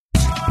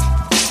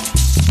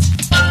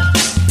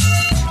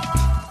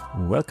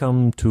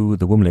welcome to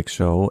the WimLex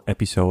show,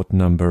 episode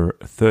number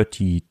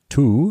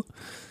 32.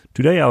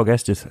 Today our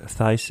guest is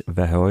Thijs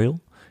Verheul.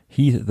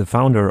 He's the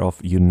founder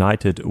of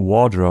United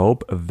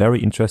Wardrobe, a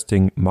very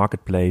interesting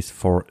marketplace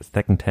for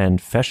second-hand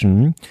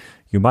fashion.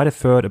 You might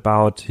have heard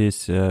about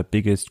his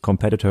biggest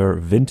competitor,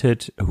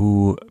 Vinted,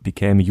 who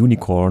became a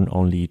unicorn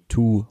only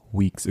 2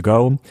 weeks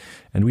ago.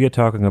 And we are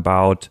talking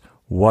about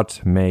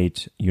what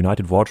made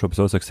United Wardrobe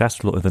so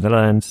successful in the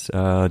Netherlands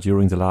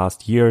during the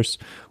last years,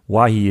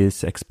 why he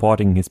is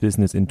exporting his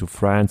business into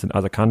France and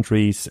other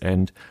countries,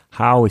 and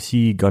how is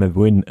he going to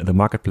win the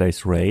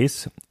marketplace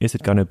race. Is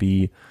it going to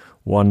be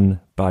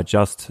won by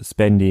just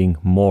spending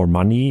more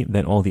money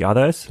than all the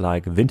others,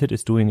 like Vinted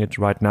is doing it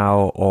right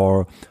now,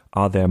 or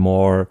are there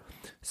more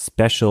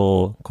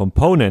special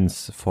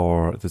components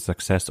for the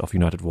success of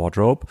United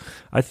Wardrobe?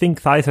 I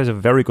think Thijs has a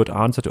very good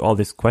answer to all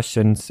these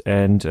questions,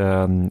 and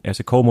as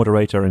a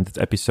co-moderator in this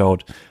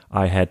episode,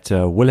 I had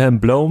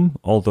Willem,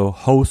 also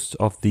host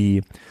of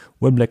the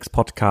WimLex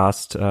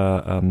podcast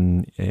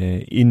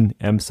in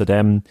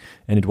Amsterdam,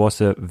 and it was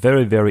a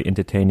very, very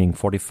entertaining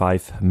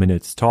 45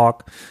 minutes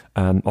talk.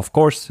 Of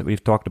course,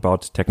 we've talked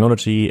about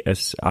technology,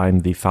 as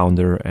I'm the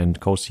founder and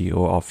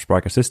co-CEO of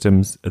Spriker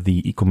Systems,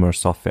 the e-commerce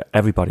software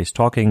everybody's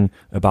talking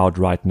about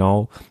right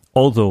now,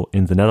 also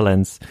in the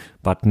Netherlands.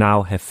 But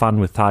now have fun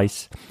with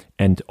Thijs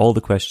and all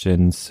the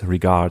questions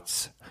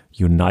regards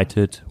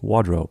United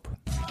Wardrobe.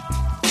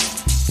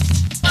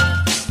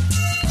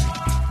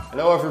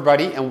 Hello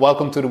everybody and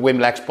welcome to the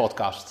WimLex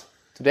podcast.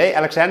 Today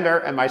Alexander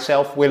and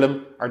myself,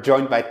 Willem, are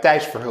joined by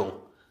Thijs Verheul.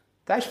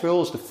 Thijs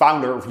Verheul is the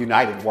founder of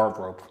United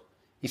Wardrobe.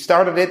 He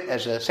started it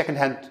as a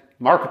second-hand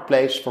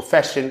marketplace for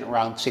fashion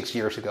around 6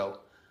 years ago.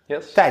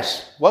 Yes.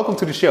 Thijs, welcome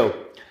to the show.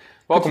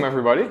 Welcome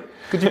everybody.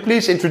 Could you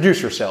please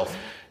introduce yourself?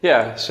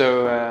 Yeah,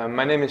 so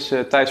my name is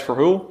Thijs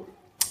Verheul.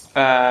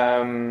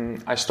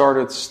 I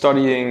started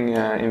studying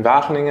in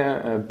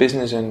Wageningen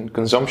business and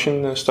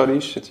consumption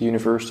studies at the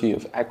University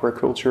of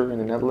Agriculture in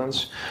the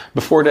Netherlands.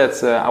 Before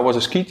that, I was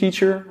a ski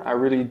teacher. I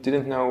really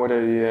didn't know what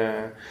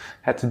I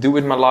had to do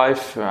with my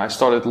life. I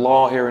started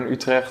law here in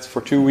Utrecht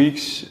for 2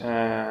 weeks.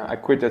 I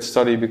quit that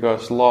study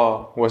because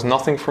law was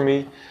nothing for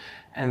me.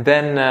 And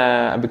then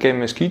I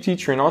became a ski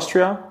teacher in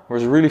Austria. It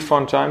was a really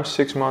fun time,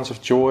 6 months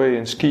of joy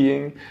and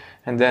skiing.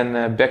 And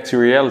then back to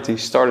reality,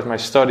 started my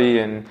study,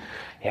 and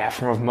yeah,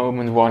 from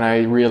moment one,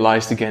 I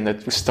realized again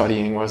that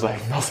studying was like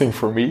nothing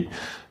for me.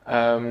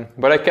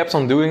 But I kept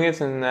on doing it,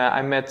 and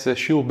I met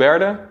Jules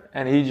Berde,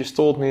 and he just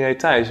told me, hey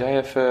Thijs, I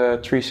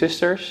have 3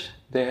 sisters.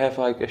 They have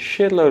like a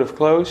shitload of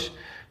clothes.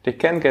 They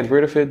can't get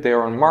rid of it. They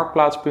are on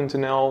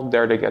marktplaats.nl.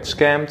 There they get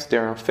scammed.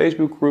 They're on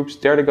Facebook groups.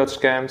 There they got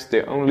scammed.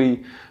 They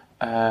only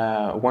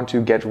want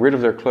to get rid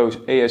of their clothes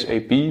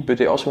ASAP, but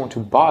they also want to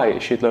buy a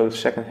shitload of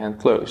secondhand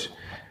clothes.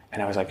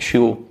 And I was like,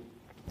 Jules,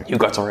 you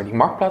got already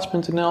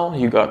marktplaats.nl,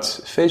 you got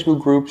Facebook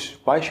groups,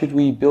 why should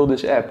we build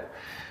this app?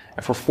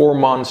 And for 4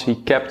 months he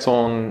kept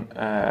on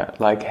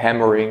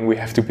hammering, we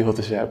have to build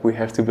this app, we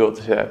have to build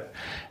this app.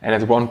 And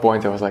at one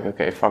point I was like,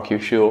 okay, fuck you,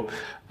 Jules,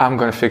 I'm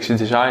gonna fix a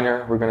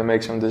designer, we're gonna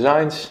make some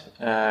designs.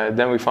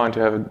 Then we found to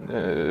have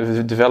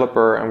a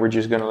developer, and we're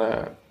just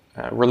gonna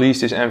release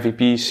this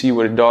MVP, see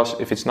what it does.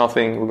 If it's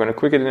nothing, we're gonna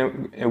quit it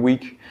in a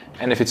week.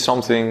 And if it's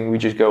something, we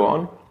just go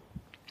on.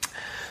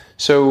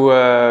 So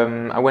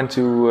I went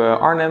to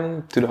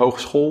Arnhem, to the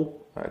Hogeschool.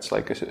 It's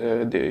like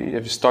you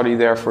have a study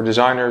there for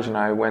designers, and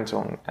I went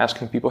on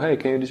asking people, hey,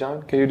 can you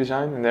design? Can you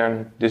design? And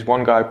then this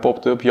one guy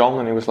popped up, Jan,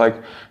 and he was like,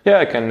 yeah,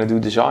 I can do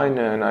design,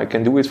 and I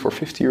can do it for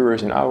 50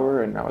 euros an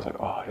hour. And I was like,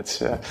 oh,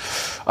 it's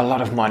a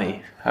lot of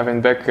money. I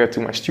went back to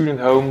my student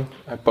home.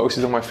 I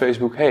posted on my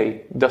Facebook,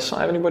 hey, does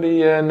anybody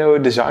know a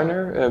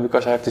designer?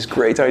 Because I have this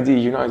great idea,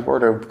 United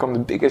Wardrobe, become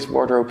the biggest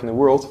wardrobe in the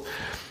world.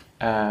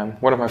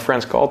 One of my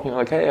friends called me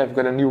like, hey, I've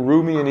got a new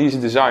roomie and he's a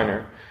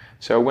designer.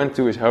 So I went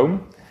to his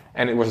home,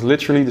 and it was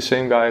literally the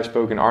same guy I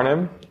spoke in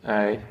Arnhem,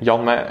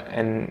 Jan,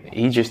 and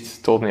he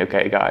just told me,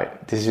 okay, guy,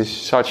 this is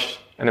such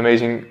an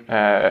amazing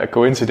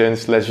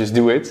coincidence, let's just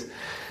do it.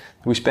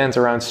 We spent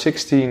around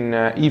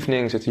 16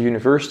 evenings at the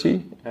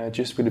university,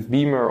 just with a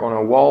beamer on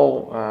a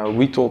wall.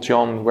 We told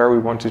Jan where we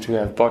wanted to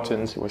have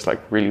buttons. It was like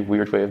a really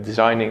weird way of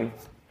designing.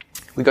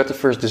 We got the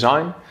first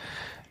design.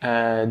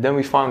 Then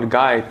we found a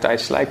guy,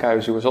 Thijs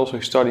Slijkhuis, who was also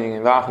studying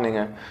in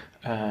Wageningen,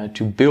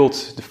 to build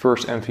the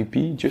first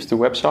MVP, just the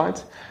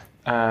website.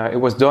 It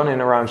was done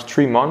in around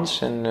 3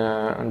 months, and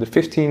on the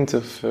 15th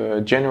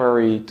of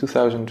January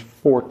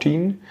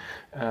 2014,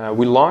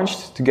 we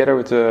launched together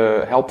with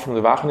the help from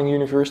the Wageningen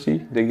University.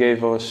 They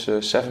gave us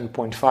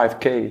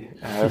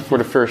 7.5k for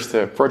the first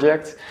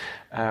project.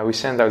 We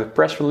sent out a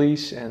press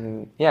release,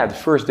 and yeah, the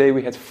first day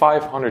we had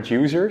 500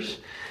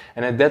 users.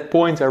 And at that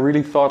point, I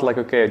really thought like,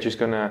 okay, I'm just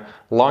going to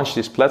launch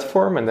this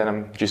platform, and then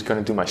I'm just going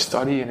to do my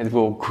study, and it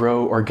will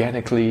grow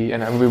organically,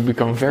 and I will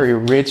become very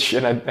rich,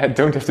 and I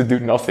don't have to do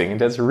nothing. And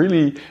that's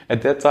really,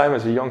 at that time,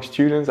 as a young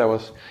student, I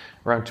was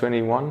around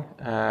 21,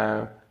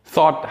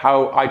 thought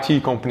how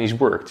IT companies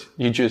worked.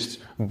 You just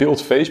build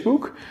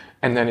Facebook,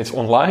 and then it's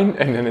online,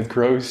 and then it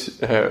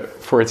grows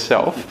for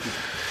itself.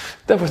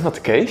 That was not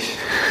the case.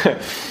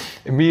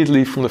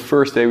 immediately from the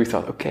first day we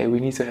thought, okay, we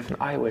need to have an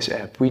iOS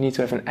app, we need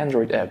to have an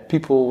Android app,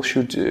 people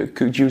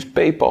could use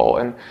PayPal,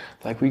 and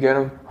like we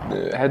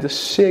had a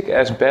sick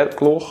ass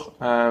backlog.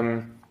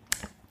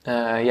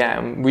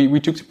 We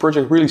took the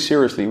project really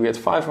seriously. We had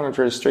 500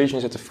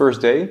 registrations at the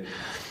first day.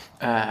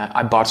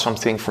 I bought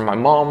something for my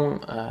mom,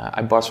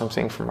 I bought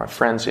something for my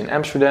friends in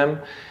Amsterdam,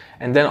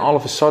 and then all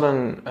of a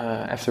sudden,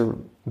 after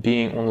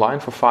being online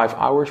for 5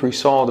 hours, we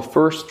saw the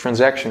first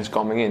transactions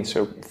coming in.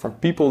 So from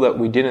people that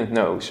we didn't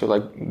know. So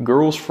like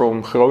girls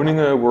from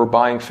Groningen were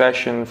buying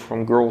fashion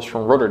from girls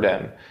from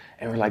Rotterdam.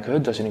 And we're like,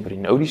 does anybody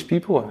know these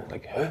people? And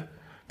like,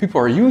 people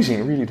are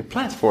using really the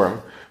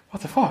platform.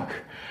 What the fuck?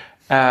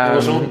 It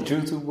was only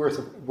due to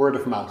word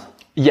of mouth.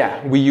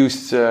 Yeah, we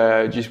used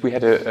we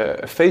had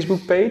a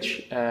Facebook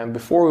page.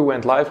 Before we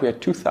went live, we had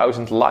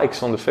 2,000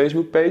 likes on the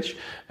Facebook page.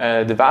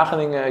 The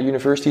Wageningen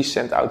University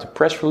sent out a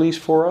press release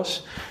for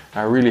us.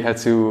 I really had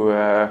to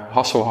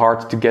hustle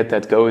hard to get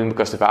that going,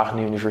 because the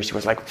Wageningen University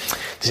was like,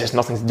 this has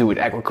nothing to do with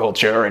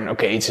agriculture, and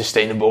okay, it's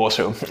sustainable,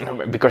 so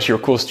because you're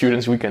cool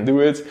students, we can do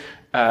it.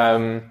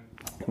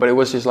 But it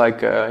was just like,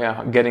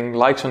 getting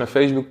likes on a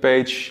Facebook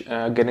page,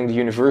 getting the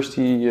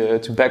university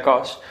to back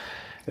us.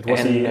 It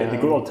was the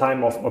good old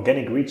time of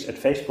organic reach at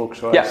Facebook.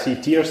 So I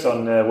see tears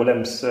on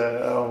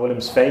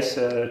Willem's face.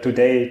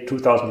 Today,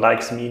 2,000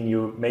 likes mean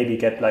you maybe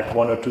get like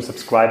 1 or 2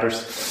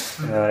 subscribers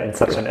in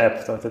such an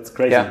app. So that's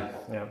crazy.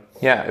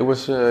 Yeah, it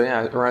was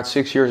around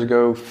 6 years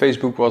ago.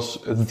 Facebook was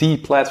the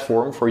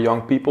platform for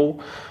young people.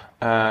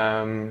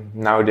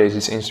 Nowadays,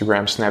 it's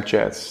Instagram,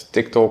 Snapchat,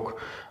 TikTok.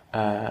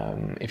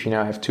 If you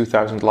now have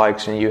 2,000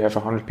 likes and you have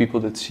 100 people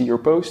that see your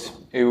post,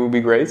 it would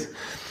be great.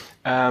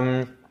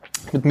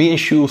 But me and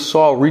Jules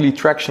saw really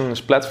traction on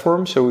this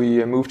platform, so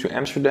we moved to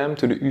Amsterdam,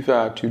 to the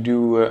UvA, to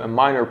do a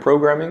minor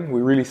programming. We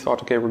really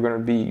thought, okay, we're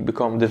going to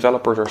become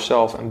developers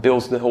ourselves and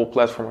build the whole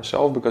platform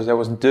ourselves, because that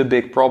was the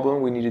big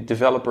problem. We needed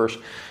developers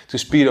to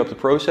speed up the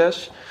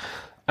process.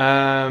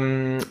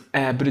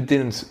 But it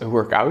didn't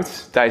work out.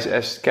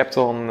 Thijs kept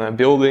on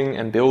building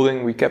and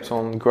building. We kept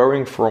on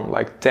growing from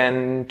like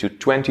 10 to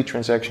 20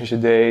 transactions a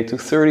day to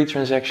 30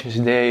 transactions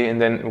a day.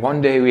 And then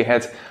one day we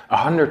had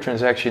 100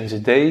 transactions a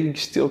day.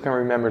 Still can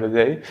remember the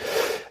day.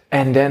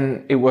 And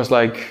then it was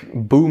like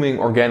booming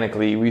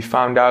organically. We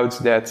found out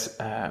that,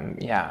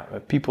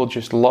 people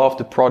just loved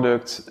the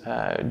product.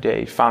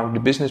 They found the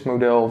business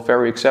model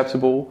very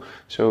acceptable.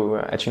 So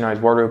at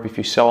United Wardrobe, if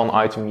you sell an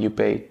item, you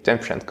pay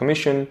 10%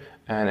 commission.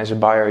 And as a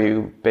buyer,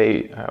 you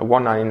pay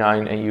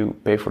 $1.99 and you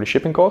pay for the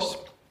shipping cost.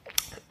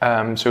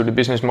 So the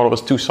business model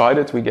is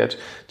two-sided. We get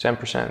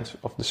 10%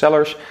 of the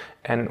sellers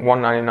and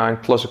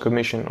 $1.99 plus a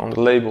commission on the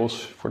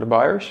labels for the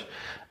buyers.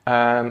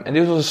 And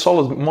this was a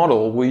solid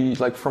model. We,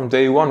 like from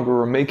day one, we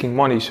were making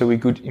money, so we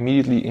could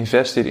immediately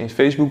invest it in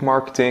Facebook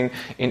marketing,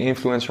 in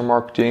influencer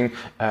marketing,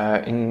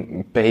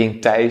 in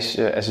paying Thijs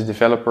as a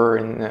developer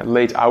in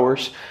late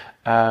hours.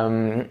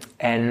 And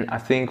I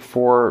think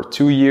for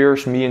 2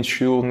 years, me and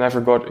Jules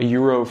never got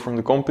 €1 from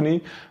the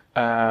company.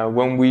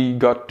 When we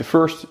got the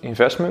first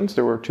investment,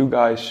 there were 2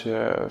 guys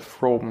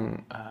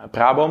from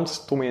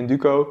Brabant, Tommy and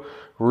Duco,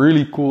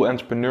 really cool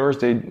entrepreneurs.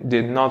 They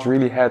did not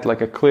really had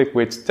like a click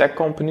with tech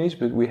companies,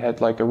 but we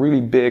had like a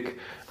really big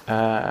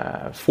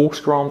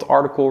Volkskrant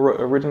article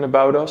written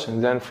about us.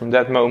 And then from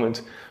that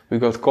moment, we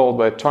got called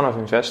by a ton of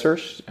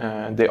investors.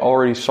 They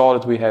already saw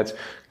that we had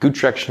good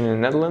traction in the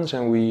Netherlands,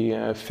 and we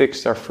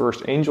fixed our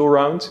first angel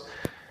round.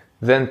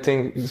 Then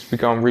things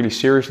become really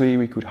seriously.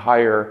 We could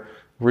hire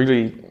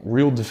really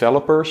real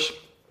developers,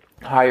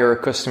 hire a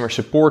customer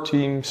support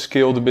team,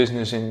 scale the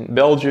business in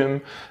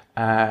Belgium.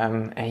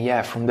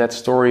 From that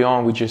story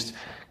on, we just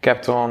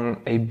kept on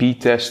A/B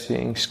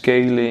testing,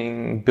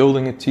 scaling,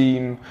 building a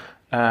team,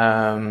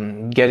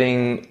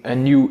 getting a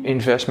new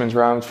investment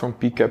round from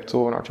P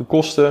Capital and Arthur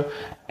Kosten,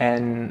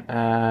 and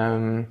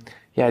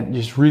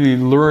just really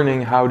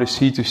learning how the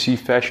C2C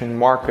fashion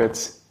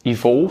market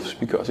evolves,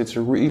 because it's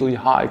a really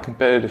high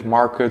competitive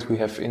market. We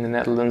have in the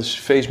Netherlands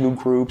Facebook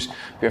groups,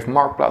 we have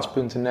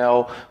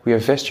Marktplaats.nl, we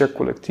have Vestiaire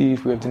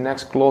Collectief, we have The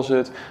Next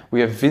Closet, we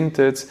have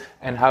Vinted,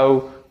 and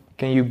how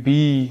can you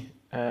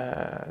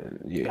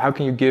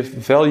give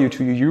value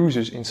to your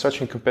users in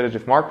such a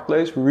competitive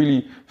marketplace? We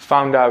really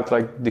found out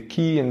like the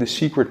key and the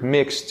secret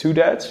mix to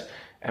that,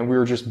 and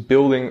we're just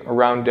building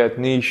around that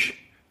niche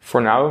for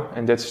now,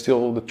 and that's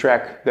still the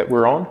track that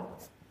we're on.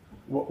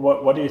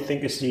 What do you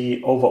think is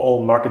the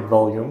overall market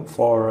volume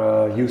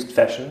for used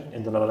fashion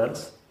in the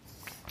Netherlands?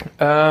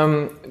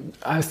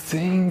 I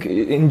think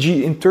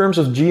in terms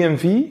of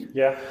GMV,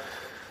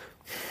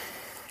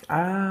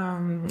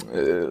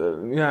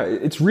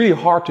 it's really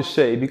hard to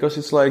say, because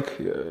it's like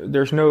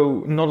there's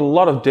not a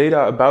lot of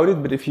data about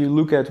it. But if you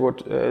look at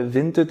what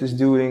Vinted is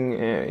doing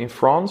in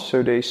France,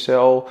 so they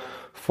sell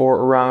for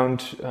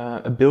around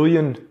a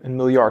billion. A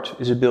milliard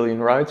is a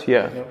billion, right?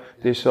 Yeah.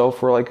 They sell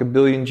for like 1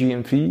 billion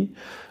GMV.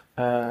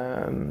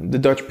 The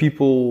Dutch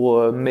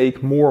people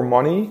make more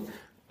money,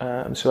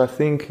 so I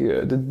think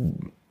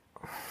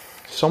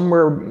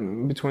somewhere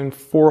between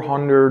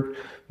 400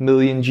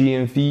 million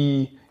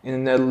GMV in the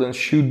Netherlands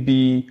should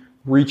be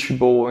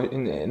reachable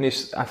and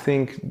is, I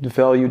think, the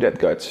value that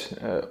got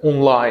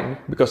online,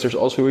 because there's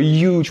also a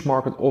huge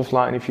market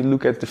offline. If you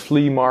look at the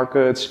flea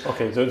markets.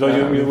 Okay, so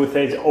you would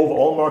say the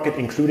overall market,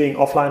 including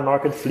offline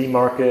market, flea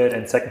market,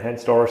 and secondhand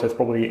stores, that's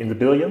probably in the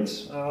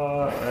billions.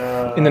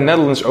 In the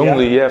Netherlands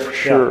only, for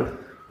sure. Yeah.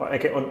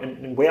 Okay,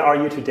 and where are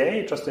you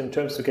today? Just in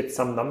terms to get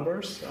some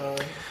numbers.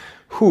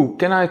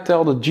 Can I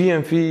tell the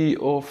GMV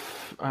of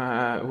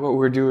what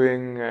we're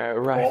doing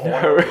right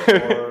now?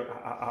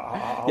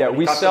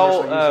 We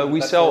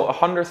sell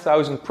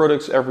 100,000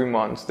 products every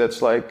month.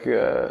 That's like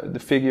the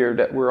figure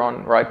that we're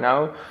on right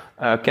now.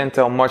 Can't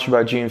tell much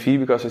about GMV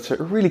because it's a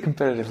really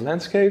competitive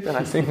landscape, and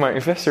I think my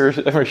investors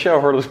and my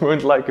shareholders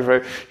won't like if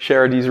I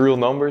share these real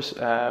numbers.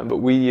 But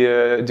we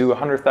do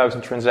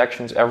 100,000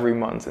 transactions every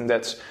month, and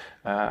that's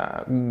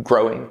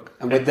growing.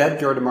 And with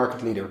that, you're the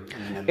market leader in the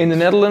Netherlands. In the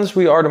Netherlands,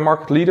 we are the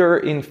market leader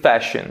in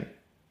fashion.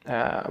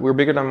 We're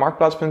bigger than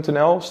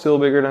Marktplaats.nl, still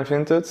bigger than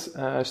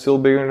Vinted, still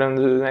bigger than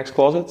the next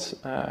closet.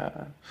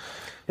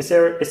 Is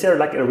there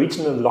like a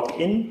regional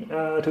lock-in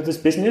to this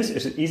business?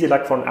 Is it easy,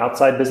 like for an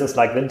outside business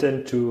like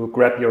Vinted, to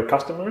grab your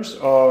customers,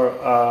 or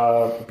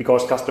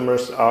because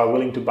customers are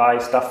willing to buy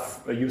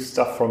stuff, used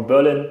stuff from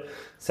Berlin,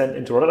 sent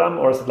into Rotterdam,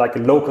 or is it like a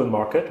local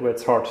market where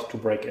it's hard to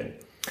break in?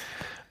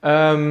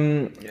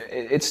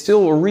 It's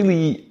still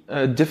really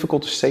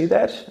difficult to say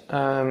that.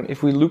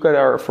 If we look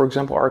at for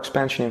example, our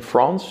expansion in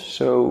France.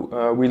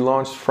 So we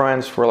launched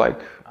France for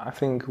I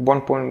think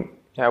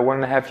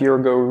 1.5 years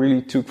ago.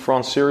 Really took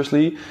France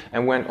seriously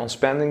and went on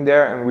spending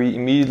there, and we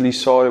immediately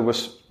saw it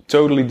was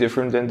totally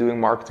different than doing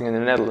marketing in the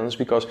Netherlands,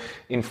 because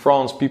in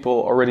France people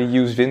already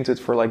use Vinted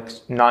for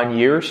 9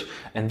 years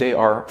and they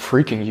are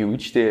freaking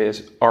huge. They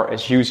are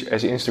as huge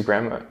as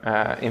Instagram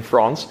in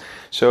France.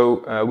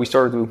 So we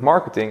started doing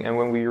marketing, and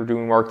when we were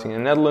doing marketing in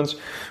the Netherlands,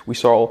 we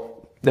saw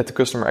that the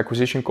customer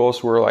acquisition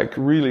costs were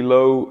really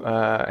low,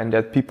 and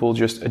that people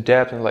just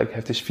adapt and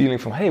have this feeling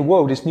from, hey,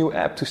 whoa, this new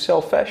app to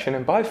sell fashion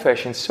and buy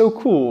fashion, so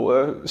cool,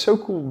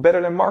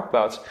 better than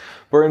Marktplaats.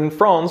 Where in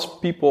France,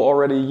 people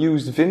already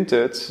used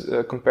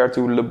Vinted compared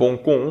to Le Bon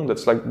Coin,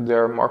 that's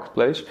their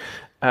marketplace,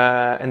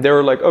 and they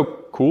were like, oh,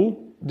 cool,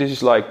 this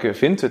is like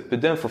Vinted,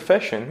 but then for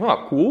fashion.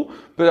 Oh, cool,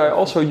 but I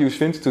also use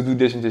Vinted to do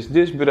this and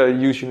this, but I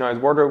use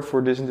United Wardrobe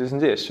for this and this and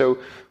this. So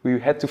we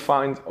had to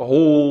find a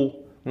whole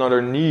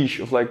another niche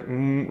of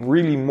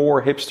really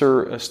more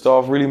hipster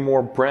stuff, really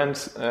more brand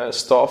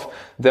stuff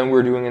than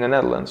we're doing in the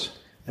Netherlands.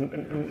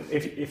 And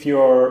if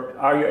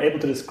are you able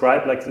to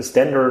describe the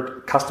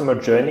standard customer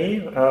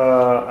journey?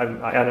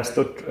 I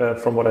understood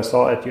from what I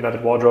saw at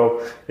United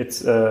Wardrobe,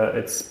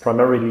 it's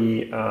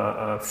primarily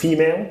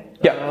female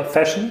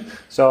fashion.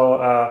 So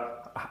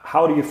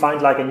how do you find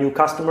a new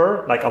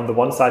customer, on the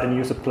one side a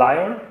new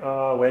supplier?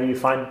 Where do you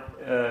find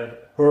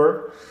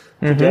her?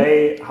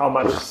 Today, how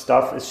much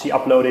stuff is she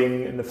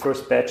uploading in the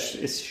first batch?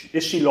 Is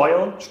she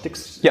loyal?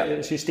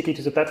 Is she sticky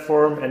to the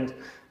platform? And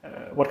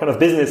what kind of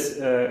business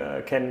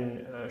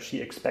can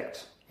she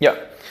expect? Yeah.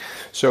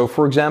 So,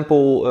 for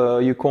example,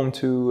 you come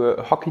to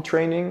hockey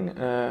training.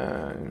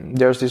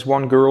 There's this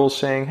one girl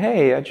saying,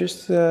 "Hey, I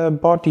just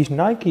bought these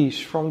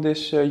Nikes from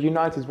this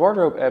United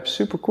Wardrobe app.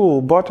 Super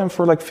cool. Bought them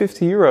for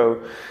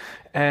 €50."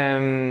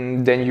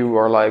 And then you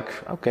are like,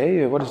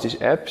 okay, what is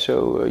this app?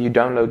 So you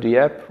download the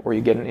app, or you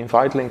get an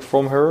invite link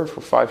from her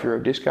for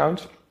 €5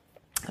 discount.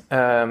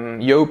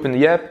 You open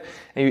the app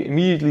and you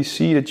immediately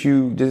see that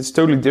it's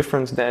totally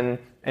different than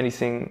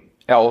anything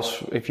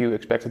else if you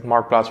expected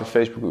Marktplaats or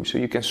Facebook groups. So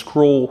you can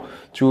scroll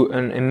through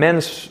an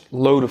immense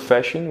load of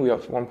fashion. We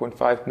have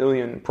 1.5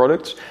 million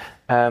products,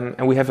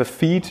 and we have a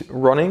feed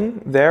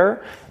running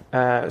there.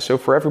 So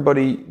for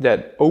everybody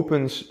that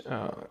opens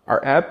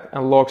our app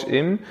and logs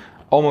in,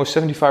 almost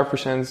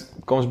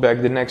 75% comes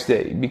back the next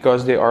day,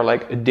 because they are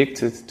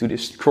addicted to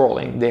this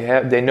scrolling.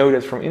 They know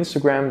that from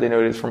Instagram, they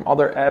know that from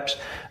other apps,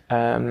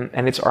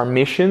 and it's our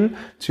mission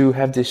to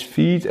have this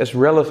feed as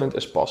relevant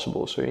as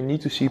possible. So you need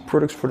to see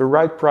products for the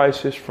right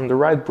prices, from the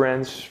right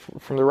brands,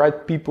 from the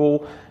right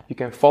people. You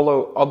can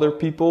follow other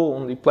people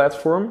on the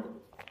platform.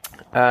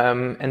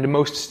 And the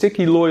most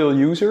sticky, loyal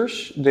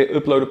users, they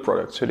upload a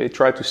product. So they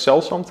try to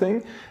sell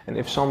something, and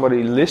if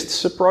somebody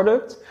lists a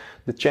product,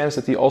 the chance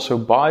that he also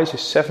buys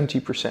is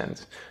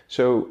 70%.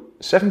 So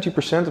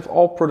 70% of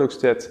all products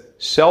that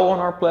sell on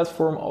our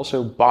platform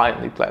also buy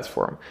on the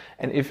platform.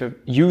 And if a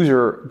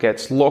user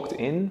gets logged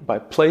in by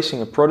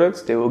placing a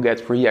product, they will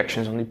get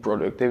reactions on the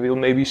product. They will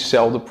maybe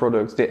sell the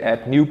product, they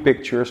add new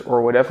pictures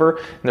or whatever,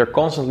 and they're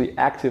constantly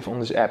active on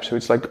this app. So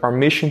it's our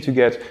mission to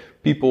get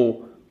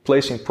people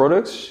placing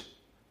products,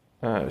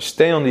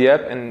 stay on the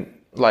app, and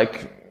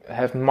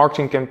have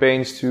marketing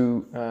campaigns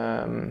to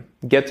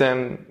get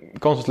them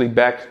constantly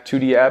back to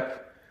the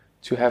app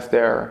to have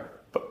their...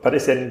 But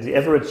is then the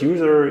average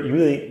user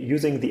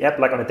using the app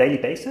on a daily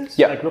basis?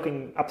 Yeah.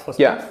 Looking up for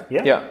stuff?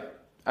 Yeah.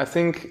 I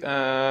think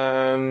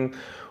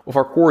of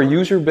our core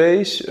user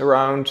base,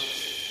 around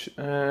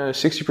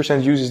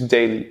 60% uses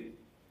daily.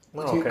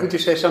 Could you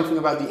say something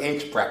about the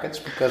age brackets?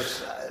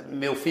 Because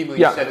male, female,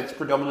 you said it's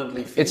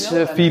predominantly female.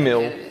 It's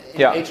female.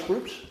 In age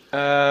groups?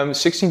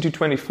 16 to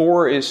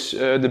 24 is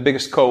the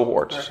biggest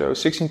cohort. Okay. So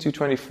 16 to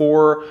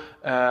 24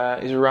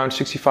 is around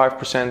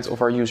 65%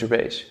 of our user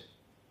base.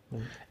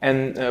 Mm.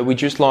 And we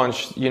just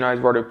launched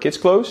United Wardrobe Kids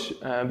Clothes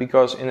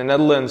because in the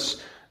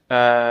Netherlands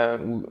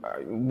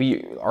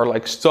we are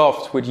like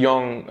stuffed with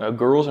young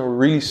girls, and we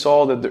really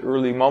saw that the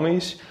early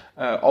mommies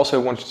also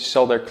wanted to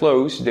sell their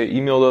clothes. They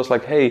emailed us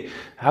like, hey,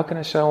 how can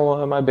I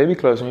sell my baby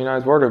clothes on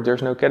United Wardrobe?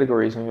 There's no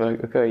categories. And we're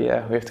like, okay,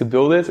 yeah, we have to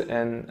build it.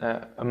 And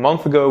a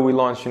month ago, we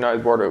launched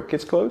United Wardrobe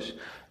Kids Clothes.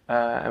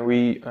 And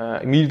we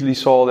immediately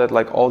saw that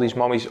like all these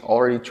mommies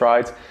already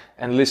tried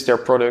and list their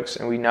products.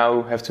 And we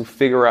now have to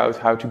figure out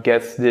how to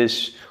get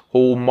this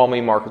whole mommy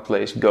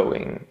marketplace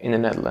going in the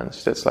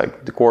Netherlands. That's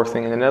like the core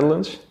thing in the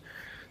Netherlands.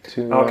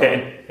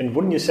 Okay, and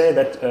wouldn't you say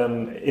that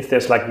if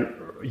there's like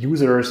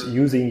users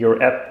using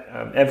your app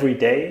every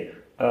day,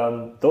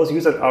 those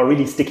users are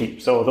really sticky.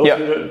 So those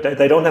users,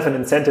 they don't have an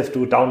incentive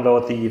to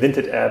download the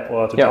Vinted app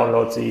or to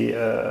download the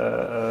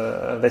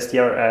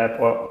Vestiaire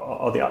app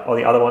or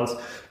the other ones.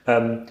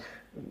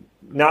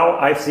 Now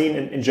I've seen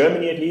in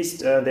Germany at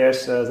least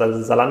there's the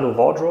Zalando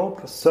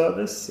wardrobe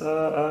service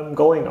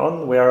going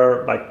on,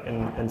 where like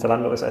and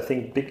Zalando is I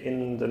think big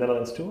in the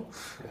Netherlands too.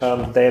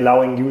 They're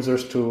allowing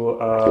users to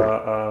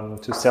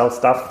sell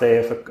stuff they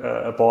have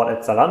bought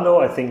at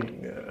Zalando. I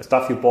think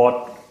stuff you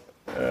bought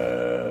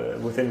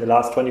within the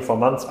last 24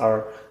 months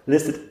are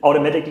listed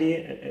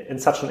automatically in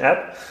such an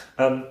app.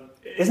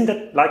 Isn't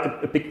that like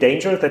a big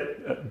danger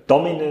that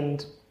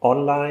dominant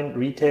online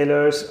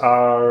retailers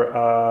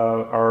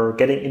are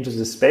getting into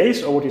the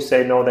space, or would you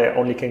say no, they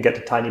only can get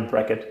a tiny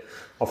bracket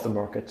of the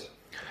market?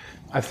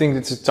 I think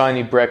it's a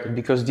tiny bracket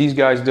because these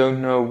guys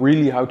don't know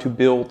really how to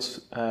build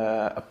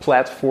a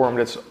platform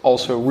that's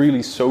also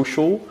really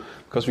social,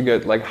 because we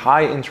get like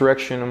high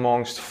interaction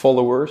amongst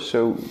followers.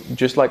 So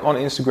just like on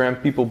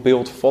Instagram, people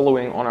build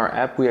following on our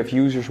app. We have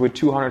users with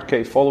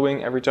 200k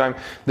following. Every time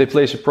they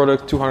place a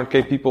product,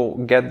 200k people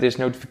get this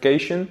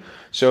notification.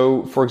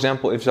 So for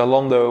example, if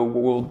Zalando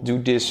will do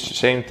this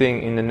same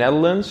thing in the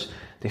Netherlands,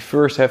 they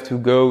first have to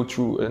go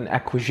through an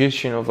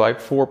acquisition of like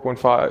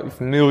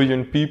 4.5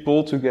 million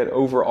people to get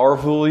over our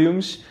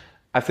volumes.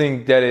 I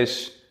think that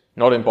is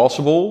not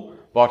impossible,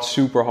 but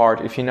super hard.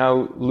 If you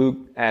now look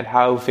at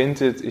how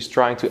Vinted is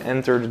trying to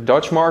enter the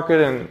Dutch market,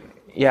 and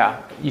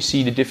you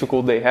see the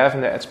difficulty they have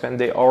and the ad spend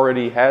they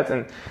already had,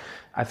 and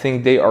I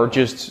think they are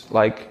just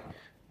like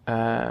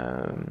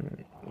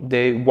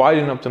they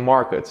widen up the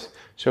market.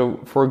 So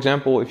for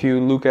example, if you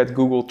look at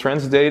Google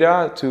Trends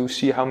data to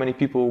see how many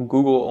people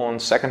Google on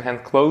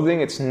secondhand clothing,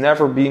 it's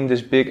never been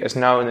this big as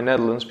now in the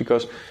Netherlands,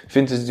 because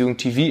Vinted is doing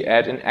TV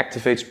ad and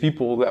activates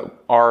people that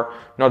are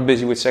not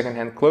busy with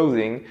secondhand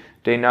clothing.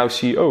 They now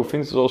see, oh,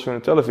 Vinted is also on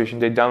the television.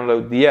 They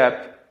download the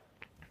app.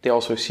 They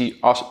also see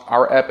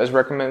our app as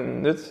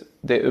recommended.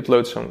 They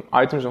upload some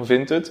items on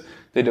Vinted.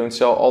 They don't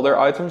sell all their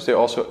items. They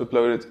also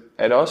upload it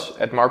at us,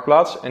 at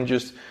Marktplaats, and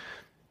just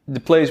the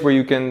place where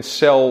you can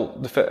sell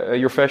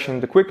your fashion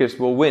the quickest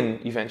will win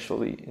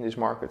eventually in this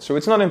market. So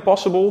it's not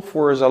impossible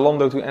for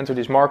Zalando to enter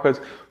this market,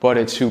 but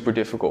it's super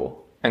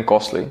difficult and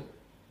costly.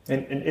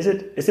 And is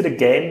it a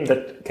game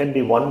that can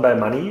be won by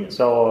money?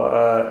 So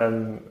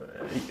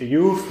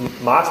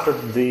you've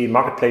mastered the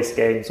marketplace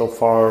game so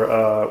far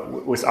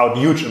without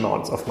huge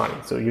amounts of money.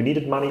 So you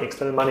needed money,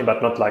 external money,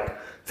 but not like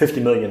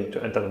 50 million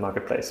to enter the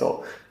marketplace.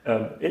 So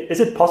is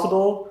it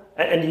possible?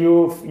 And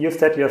you've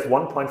said you have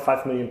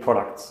 1.5 million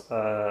products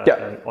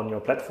on your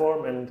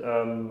platform, and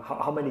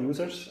how many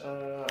users?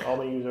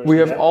 We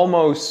have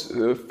almost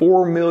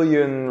 4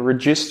 million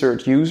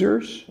registered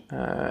users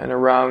and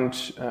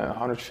around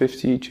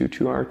 150 to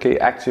 200k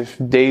active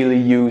daily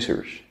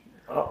users.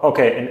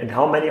 Okay, and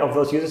how many of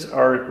those users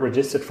are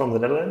registered from the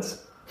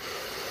Netherlands?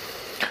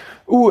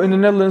 In the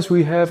Netherlands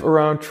we have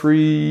around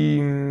 3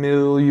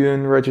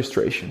 million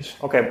registrations.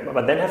 Okay,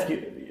 but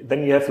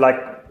then you have like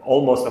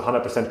almost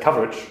 100%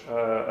 coverage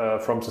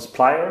from the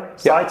supplier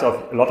side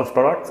of a lot of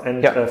products,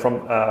 and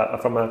from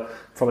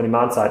a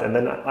demand side. And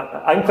then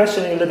I'm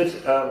questioning a little bit,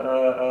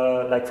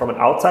 like from an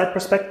outside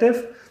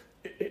perspective,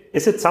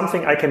 is it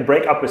something I can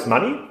break up with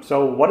money?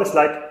 So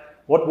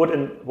what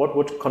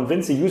would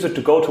convince a user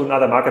to go to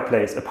another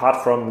marketplace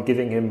apart from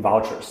giving him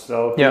vouchers?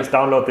 So please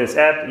download this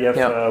app. You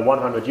have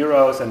 100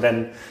 euros, and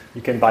then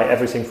you can buy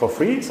everything for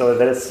free. So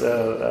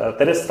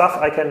that is stuff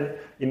I can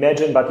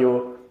imagine, but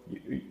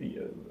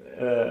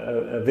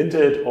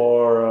Vinted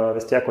or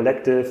Vestiaire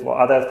Collective or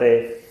others,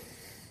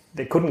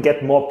 they couldn't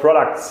get more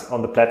products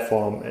on the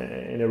platform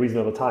in a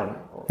reasonable time,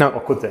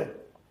 or could they?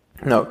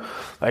 No,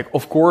 like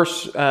of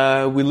course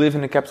we live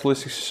in a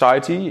capitalistic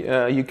society.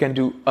 You can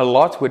do a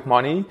lot with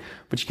money,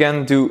 but you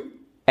can't do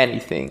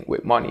anything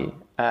with money.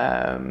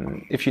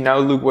 If you now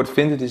look what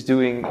Vinted is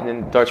doing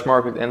in the Dutch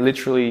market, and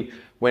literally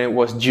when it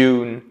was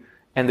June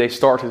and they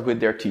started with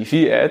their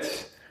TV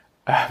ads,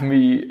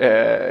 me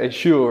and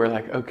Jules were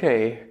like,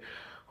 okay,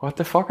 what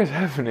the fuck is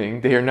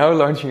happening? They are now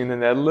launching in the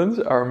Netherlands,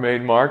 our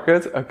main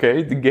market.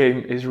 Okay, the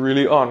game is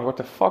really on. What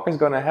the fuck is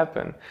gonna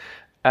happen?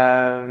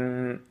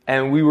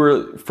 And we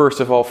were,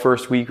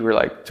 first week, we were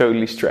like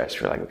totally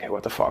stressed. We're like, okay,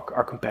 what the fuck?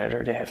 Our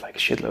competitor, they have like a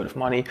shitload of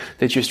money.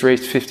 They just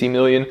raised 50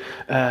 million.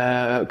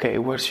 Okay,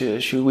 what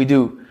should we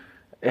do?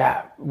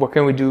 Yeah, what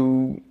can we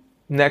do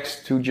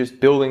next to just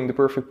building the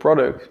perfect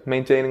product,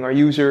 maintaining our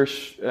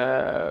users,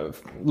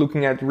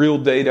 looking at real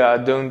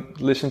data? Don't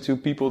listen to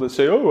people that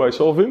say, oh, I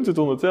saw Vinted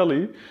on the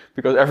telly,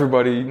 because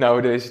everybody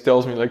nowadays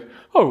tells me like,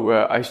 oh,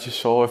 I just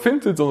saw a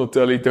Vinted on the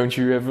telly. Don't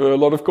you have a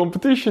lot of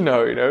competition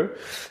now, you know?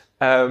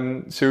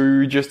 So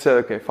we just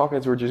said, okay, fuck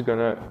it. We're just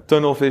gonna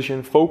tunnel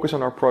vision, focus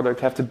on our product,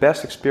 have the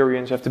best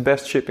experience, have the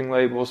best shipping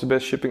labels, the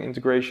best shipping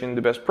integration,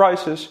 the best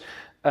prices,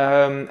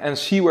 and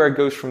see where it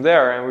goes from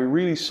there. And we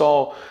really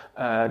saw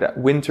that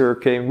winter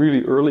came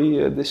really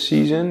early this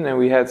season, and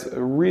we had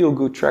a real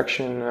good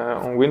traction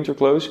on winter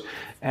clothes.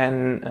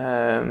 And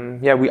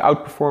we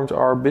outperformed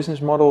our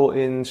business model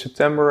in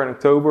September and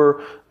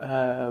October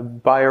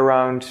by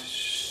around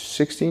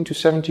 16 to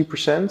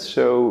 70%.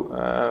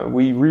 So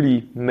we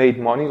really made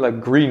money,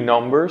 like green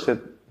numbers. That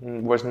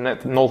was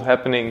not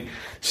happening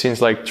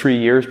since like 3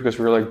 years, because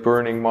we were like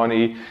burning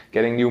money,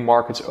 getting new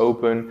markets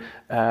open,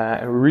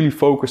 and we really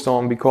focused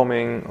on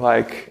becoming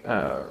like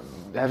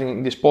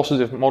having this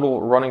positive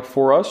model running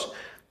for us.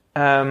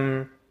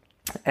 And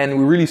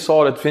we really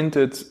saw that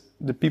Vinted,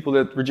 the people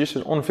that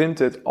registered on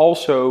Vinted,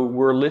 also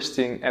were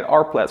listing at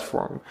our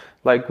platform.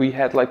 Like we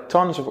had like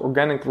tons of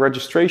organic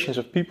registrations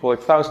of people,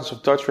 like thousands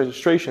of Dutch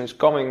registrations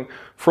coming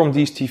from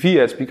these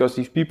TV ads, because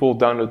these people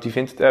download the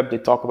Vinted app, they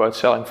talk about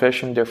selling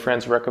fashion, their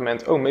friends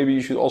recommend, oh, maybe you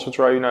should also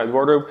try United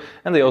Wardrobe,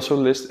 and they also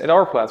list at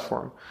our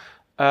platform.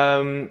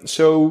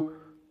 So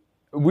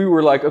we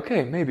were like,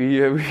 okay,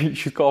 maybe we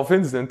should call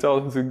Vinted and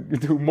tell them to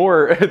do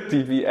more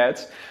TV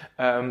ads.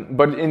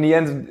 But in the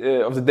end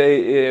of the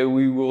day,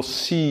 we will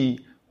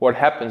see what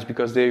happens,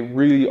 because they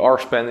really are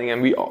spending,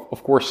 and we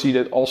of course see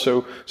that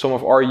also some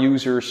of our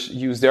users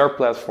use their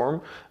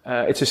platform.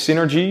 It's a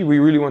synergy. We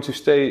really want to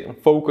stay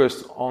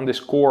focused on this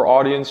core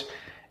audience,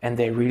 and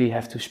they really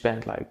have to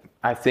spend, like,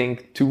 I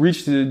think to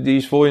reach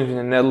these volumes in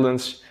the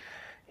Netherlands,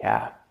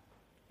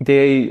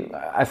 they,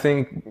 I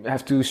think,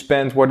 have to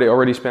spend what they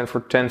already spent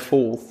for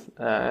tenfold,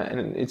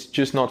 and it's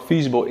just not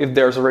feasible. If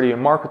there's already a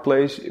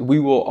marketplace,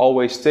 we will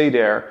always stay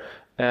there.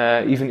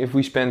 Even if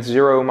we spend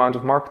zero amount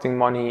of marketing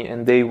money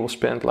and they will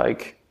spend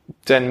like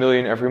 10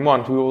 million every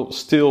month, we will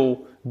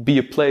still be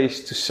a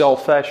place to sell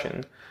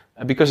fashion,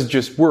 because it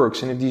just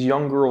works. And if these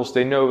young girls,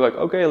 they know like,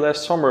 okay,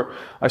 last summer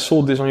I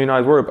sold this on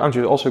United Wardrobe, I'm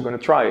just also going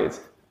to try it.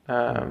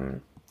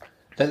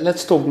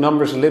 Let's talk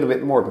numbers a little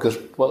bit more, because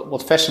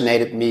what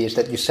fascinated me is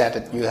that you said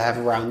that you have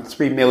around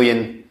 3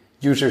 million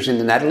users in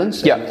the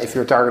Netherlands. Yeah. And if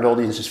your target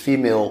audience is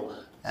female,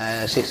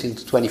 16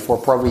 to 24,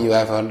 probably you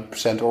have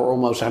 100% or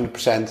almost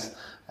 100%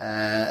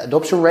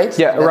 adoption rate?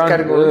 Yeah, around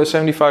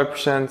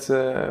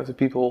 75% of the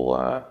people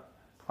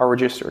are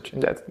registered in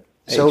that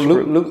age So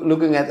group.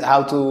 looking at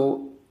how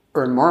to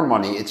earn more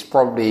money, it's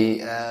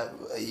probably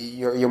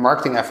your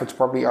marketing efforts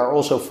probably are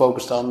also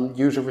focused on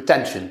user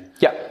retention.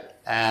 Yeah.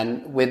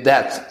 And with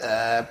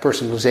that,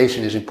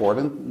 personalization is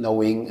important,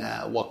 knowing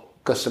what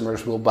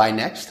customers will buy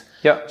next.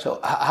 Yeah. So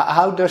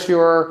how does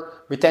your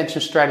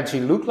retention strategy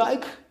look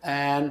like?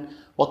 And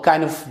what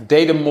kind of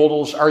data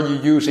models are you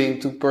using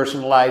to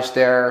personalize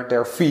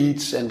their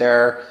feeds and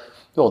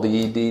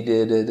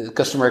the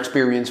customer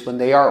experience when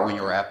they are on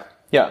your app?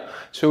 Yeah,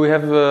 so we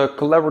have a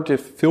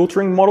collaborative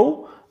filtering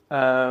model.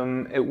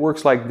 It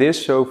works like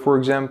this. So, for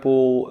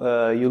example,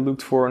 you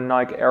looked for a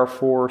Nike Air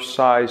Force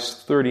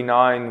size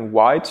 39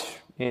 white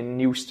in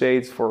new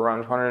state for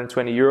around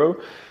 €120.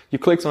 You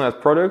clicked on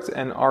that product,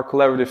 and our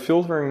collaborative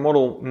filtering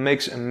model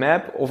makes a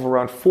map of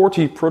around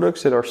 40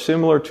 products that are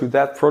similar to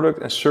that product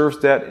and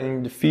serves that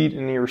in the feed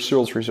and in your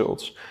sales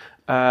results.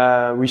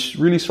 We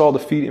really saw the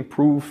feed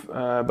improve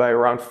by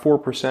around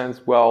 4%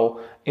 while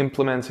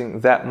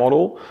implementing that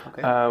model.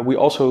 Okay. We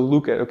also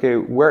look at, okay,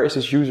 where is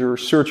this user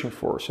searching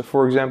for? So,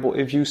 for example,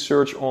 if you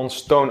search on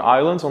Stone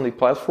Island on the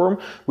platform,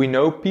 we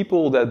know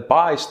people that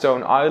buy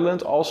Stone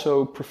Island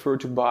also prefer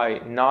to buy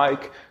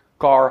Nike,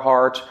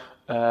 Carhartt,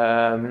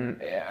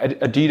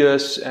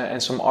 Adidas,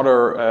 and some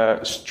other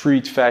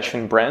street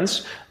fashion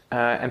brands.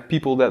 And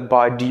people that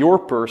buy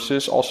Dior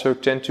purses also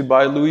tend to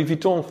buy Louis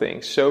Vuitton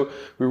things. So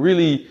we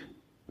really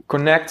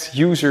connect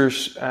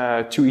users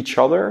to each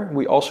other.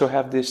 We also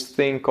have this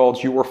thing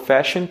called Your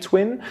Fashion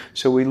Twin.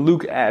 So we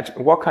look at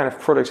what kind of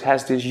products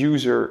has this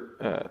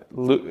user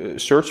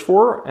searched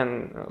for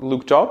and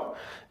looked up.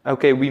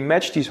 Okay, we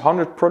match these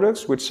 100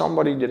 products with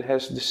somebody that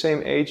has the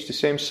same age, the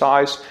same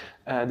size,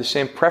 the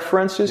same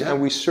preferences,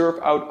 and we serve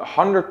out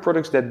 100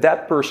 products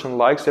that person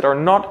likes that are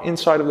not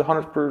inside of the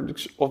 100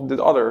 products of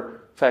the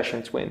other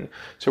fashion twin.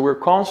 So we're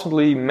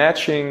constantly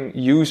matching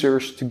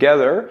users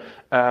together,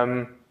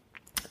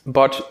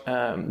 but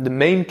the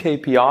main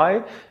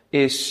KPI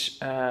is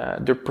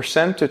the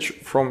percentage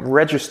from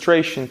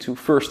registration to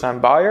first-time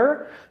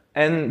buyer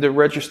and the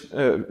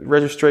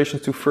registration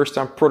to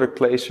first-time product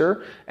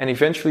placer, and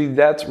eventually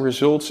that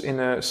results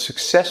in a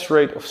success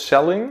rate of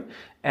selling.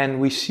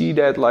 And we see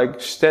that like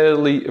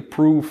steadily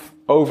improve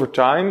over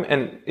time.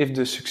 And if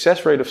the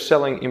success rate of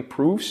selling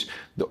improves,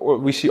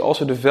 we see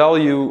also the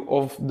value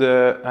of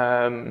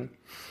the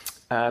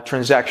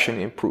transaction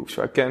improves.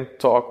 So I can't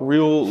talk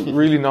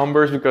really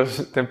numbers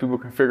because then people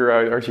can figure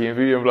out our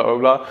GMV and blah, blah,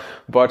 blah.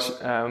 But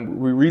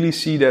we really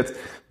see that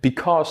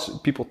because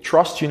people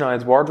trust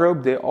United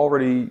Wardrobe, they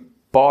already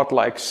bought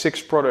like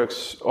 6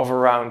 products of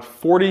around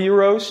 40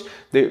 euros.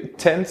 They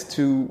tend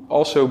to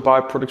also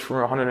buy products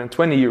for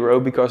 120 euro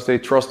because they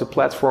trust the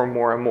platform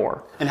more and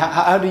more. And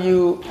how do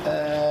you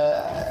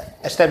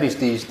establish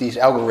these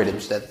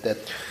algorithms that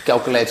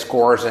calculate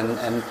scores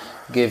and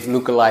give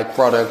lookalike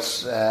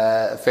products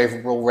a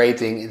favorable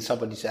rating in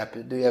somebody's app?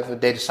 Do you have a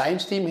data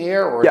science team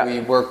here, or do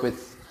you work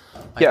with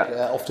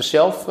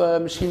off-the-shelf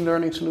machine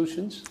learning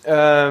solutions?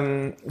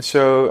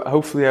 So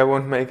hopefully I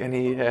won't make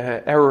any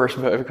errors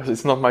because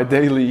it's not my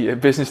daily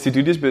business to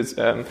do this. But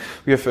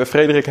we have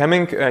Frederik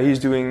Hemming. He's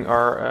doing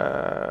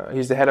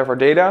he's the head of our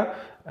data.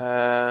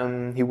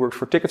 He works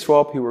for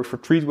TicketSwap. He works for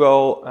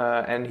Treatwell,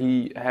 and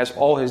he has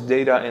all his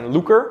data in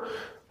Looker.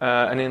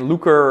 And in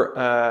Looker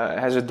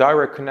has a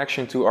direct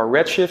connection to our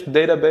Redshift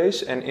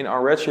database. And in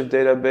our Redshift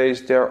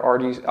database, there are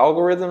these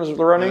algorithms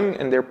running,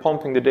 and they're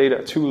pumping the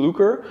data to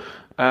Looker.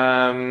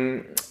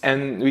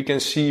 And we can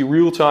see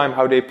real time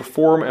how they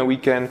perform, and we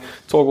can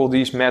toggle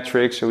these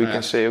metrics. So we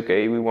can say,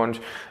 okay, we want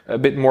a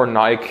bit more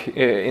Nike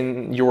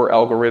in your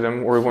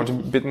algorithm, or we want a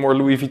bit more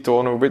Louis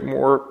Vuitton, or a bit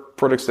more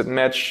products that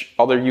match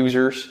other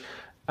users.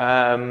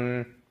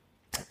 And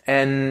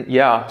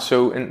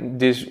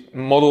this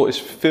model is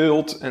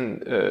filled,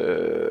 and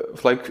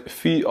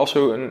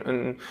also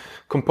a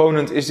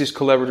component is this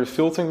collaborative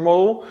filtering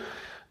model.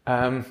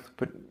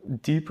 But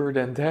deeper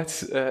than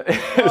that,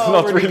 it's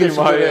not really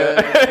my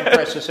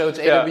impression. So it's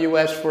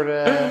AWS for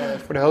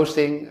the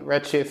hosting,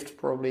 Redshift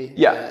probably,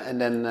 and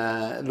then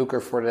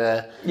Looker for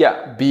the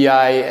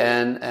BI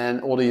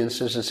and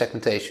audiences and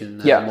segmentation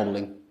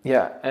modeling.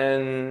 Yeah,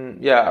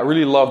 and I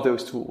really love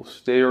those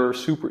tools. They are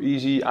super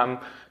easy. I'm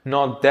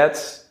not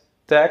that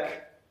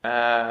tech.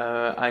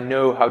 I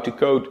know how to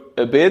code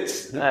a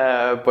bit,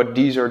 but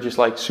these are just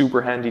like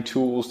super handy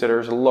tools.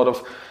 There's a lot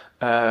of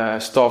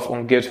stuff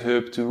on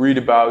GitHub to read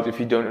about if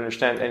you don't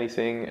understand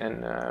anything.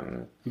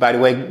 And by the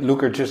way,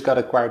 Looker just got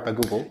acquired by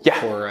Google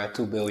for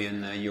 2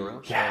 billion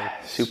euros. Yeah,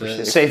 so super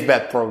sick. Safe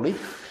bet probably.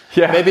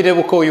 Yeah. Maybe they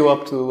will call you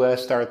up to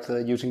start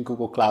using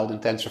Google Cloud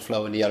and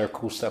TensorFlow and the other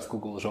cool stuff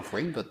Google is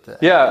offering. But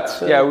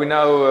we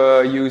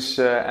now use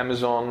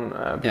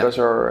Amazon because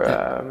our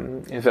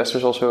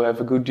investors also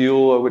have a good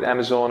deal with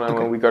Amazon, and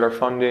when we got our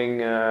funding,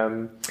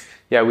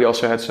 we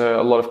also had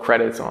a lot of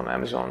credit on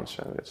Amazon.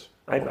 So that's.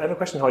 I have a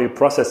question: how you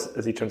process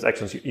the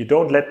transactions? You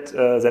don't let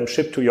them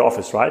ship to your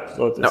office, right?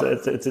 So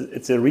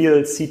it's a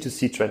real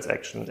C2C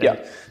transaction.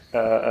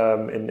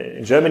 And,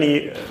 in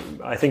Germany,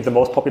 I think the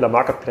most popular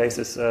marketplace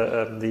is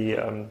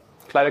the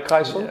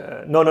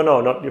Kleiderkreisel? No,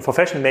 not for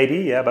fashion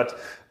maybe, but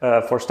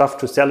for stuff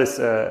to sell is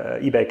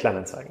eBay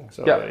Kleinanzeigen,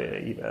 so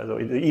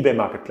the eBay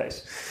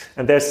marketplace.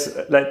 And there's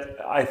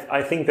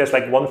I think there's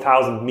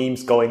 1,000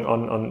 memes going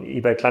on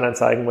eBay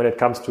Kleinanzeigen when it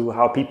comes to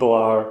how people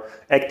are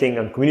acting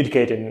and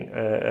communicating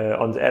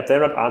on the app.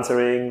 They're not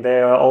answering.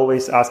 They are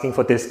always asking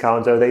for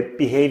discounts. Or they're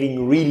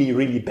behaving really,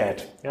 really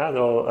bad. Yeah.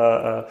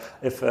 So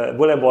if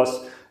Willem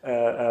was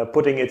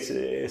putting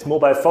his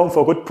mobile phone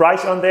for a good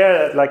price on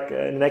there,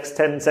 in the next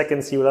 10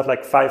 seconds he will have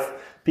 5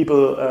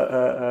 people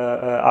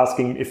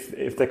asking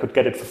if they could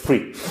get it for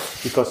free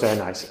because they're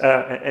nice.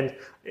 And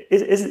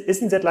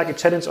isn't that a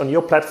challenge on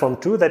your platform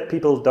too, that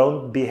people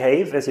don't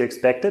behave as you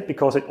expected,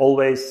 because it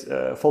always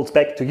falls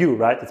back to you,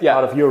 right? It's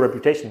part of your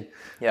reputation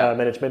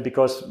management,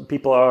 because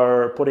people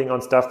are putting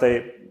on stuff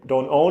they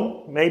don't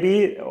own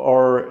maybe,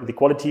 or the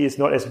quality is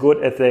not as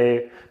good as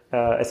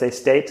they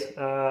state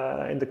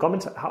in the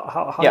comments.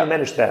 How do you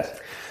manage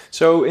that?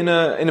 So in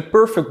a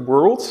perfect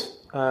world,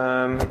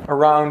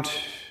 around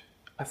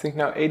I think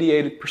now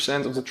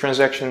 88% of the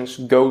transactions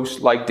goes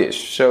like this.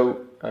 So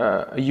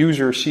a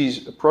user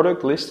sees a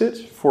product listed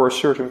for a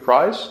certain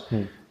price.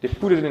 They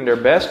put it in their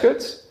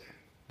basket.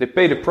 They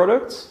pay the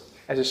product.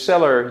 As a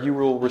seller, you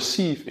will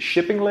receive a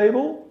shipping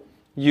label.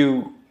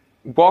 You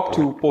walk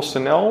to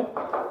PostNL.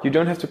 You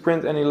don't have to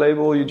print any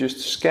label. You just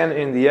scan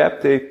in the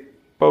app. They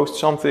post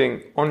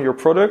something on your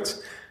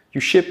product.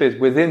 You ship it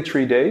within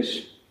 3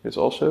 days. It's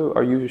also,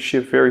 our users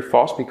ship very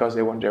fast because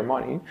they want their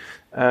money.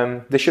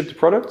 They ship the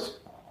product.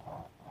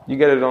 You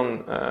get it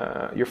on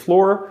your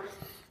floor.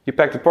 You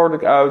pack the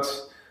product out.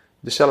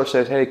 The seller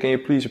says, hey, can you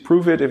please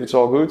approve it if it's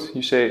all good?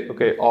 You say,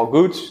 okay, all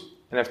good.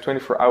 And after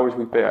 24 hours,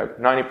 we pay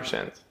out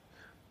 90%.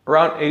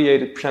 Around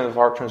 88% of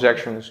our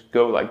transactions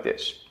go like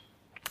this.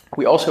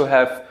 We also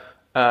have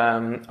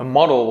a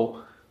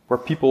model where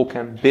people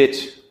can bid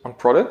on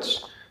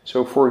products.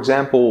 So, for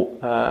example,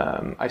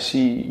 I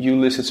see you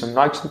listed some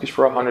Nike sneakers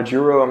for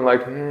 €100. I'm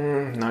like,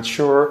 not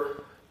sure.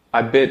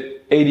 I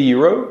bid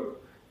 €80.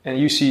 And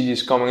you see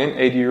this coming in,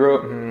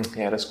 €80.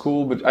 Yeah, that's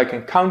cool, but I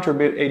can counter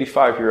bid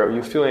 €85.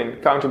 You fill in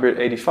counter bid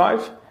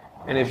 85,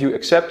 and if you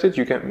accept it,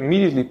 you can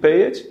immediately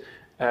pay it.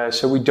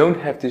 So we don't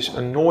have these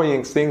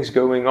annoying things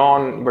going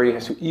on where you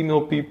have to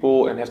email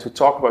people and have to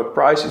talk about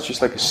price. It's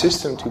just like a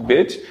system to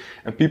bid,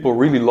 and people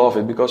really love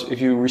it, because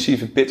if you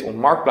receive a bid on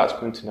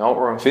Marktplaats.nl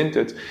or on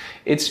Vinted,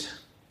 it's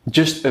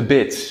just a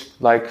bid.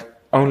 Like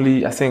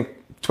only, I think,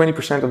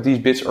 20% of these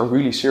bids are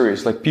really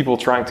serious, like people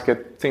trying to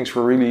get things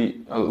for really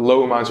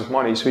low amounts of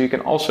money. So you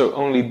can also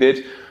only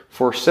bid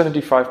for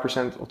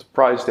 75% of the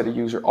price that a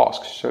user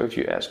asks. So if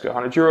you ask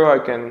 €100, I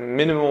can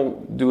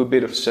minimal do a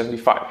bid of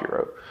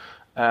 €75.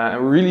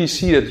 And we really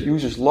see that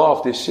users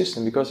love this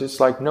system, because it's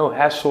like no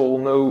hassle,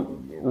 no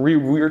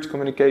weird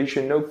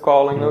communication, no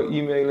calling, no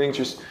emailing,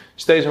 just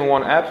stays on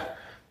one app.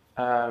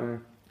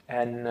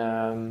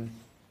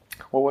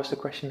 What was the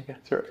question again?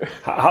 Sorry.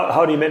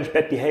 How do you manage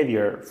bad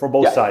behavior for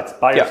both sides,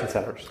 buyers and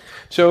sellers?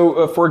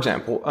 So, for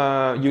example,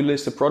 you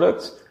list a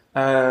product,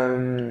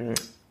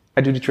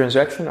 I do the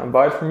transaction, I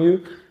buy it from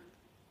you,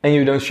 and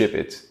you don't ship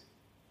it.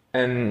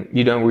 And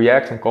you don't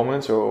react and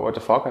comment, or what the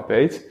fuck, I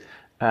paid.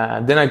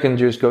 Then I can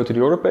just go to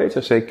the order page,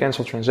 I say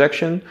cancel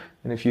transaction,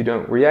 and if you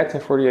don't react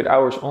in 48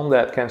 hours on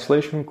that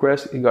cancellation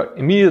request, it got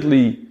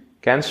immediately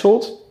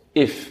cancelled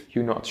if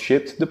you not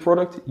shipped the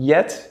product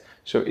yet.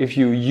 So if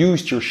you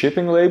used your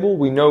shipping label,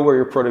 we know where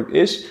your product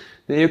is,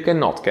 then you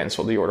cannot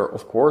cancel the order,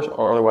 of course,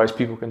 or otherwise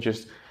people can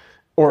just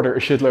order a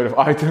shitload of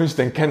items,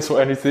 then cancel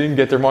anything,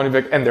 get their money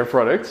back and their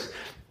products.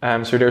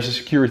 So there's a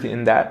security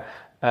in that.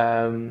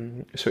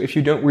 So if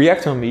you don't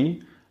react on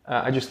me,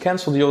 I just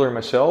cancel the order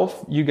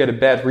myself, you get a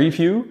bad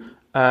review,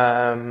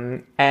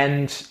 and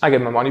I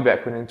get my money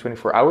back within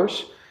 24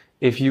 hours.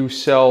 If you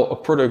sell a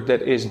product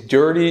that is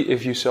dirty,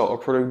 if you sell a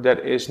product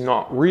that is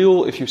not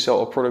real, if you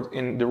sell a product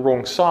in the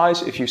wrong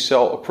size, if you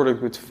sell a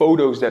product with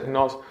photos that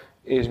not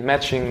is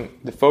matching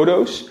the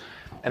photos,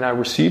 and I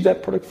receive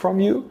that product from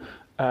you,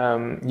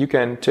 you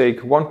can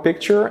take one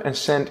picture and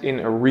send in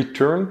a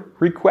return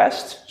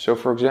request. So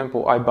for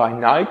example, I buy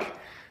Nike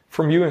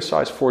from you in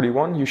size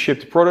 41, you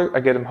ship the product, I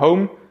get them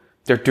home,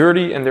 they're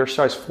dirty and they're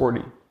size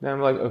 40. Then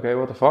I'm like, okay,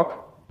 what the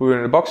fuck? Put it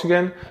in the box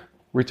again,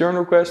 return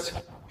request,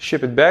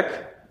 ship it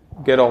back,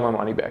 get all my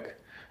money back.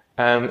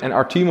 And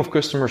our team of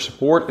customer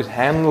support is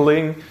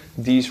handling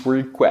these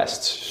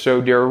requests. So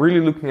they're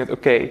really looking at,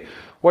 okay,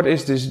 what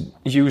is this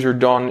user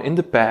done in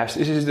the past?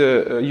 Is this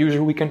the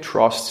user we can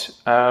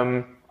trust?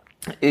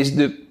 Is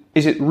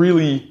it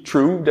really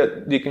true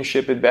that they can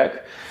ship it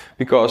back?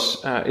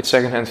 Because it's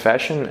secondhand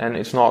fashion and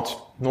it's not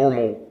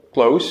normal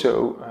clothes,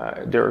 so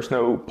there's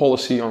no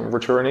policy on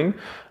returning.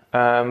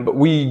 But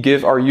we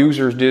give our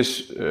users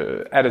this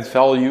added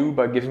value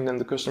by giving them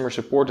the customer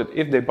support that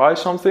if they buy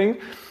something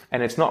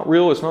and it's not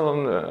real, it's not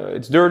on,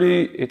 it's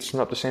dirty, it's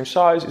not the same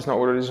size, it's not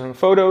what it is on the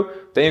photo,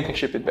 then you can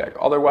ship it back.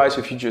 Otherwise,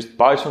 if you just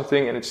buy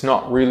something and it's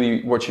not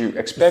really what you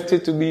expect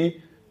it to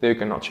be, then you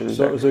cannot ship it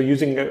back. So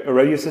using a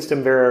radio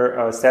system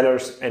where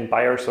sellers and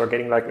buyers are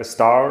getting like a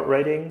star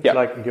rating,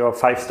 like you're a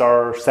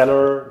 5-star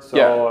seller,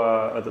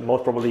 so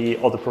most probably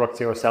all the products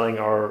you're selling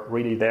are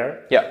really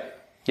there.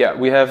 Yeah,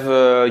 we have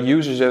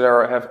users that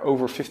have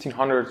over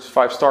 1,500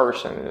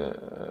 5-stars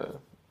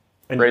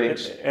and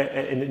ratings.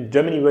 And in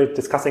Germany, we're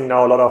discussing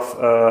now a lot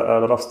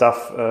of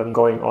stuff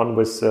going on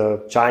with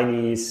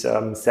Chinese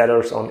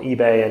sellers on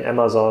eBay and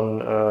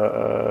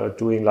Amazon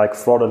doing like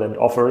fraudulent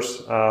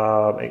offers,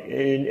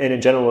 and in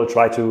general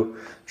try to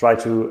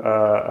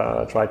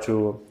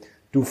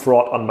do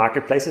fraud on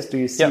marketplaces. Do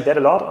you see that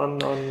a lot on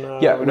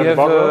we have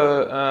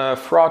a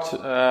fraud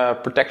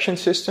protection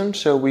system.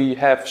 So we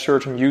have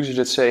certain users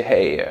that say,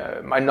 hey,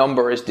 my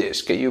number is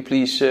this. Can you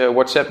please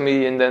WhatsApp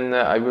me and then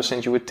I will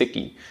send you a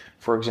tikkie,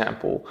 for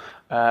example.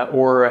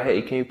 Or,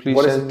 hey, can you please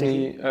send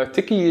me...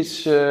 tikkie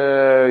is...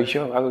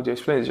 how would you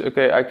explain this?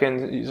 Okay, I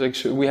can... It's like,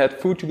 so we had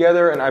food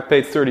together and I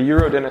paid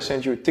 €30. Then I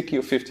send you a tikkie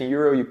of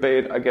 €15. You pay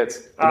it, I get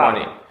the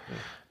money.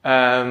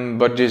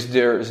 But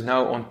there is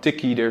now on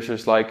tikkie, there's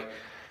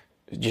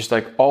just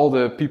like all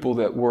the people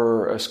that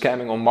were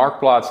scamming on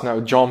Marktplaats now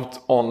jumped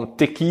on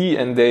tikkie,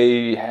 and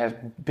they have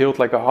built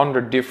like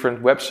 100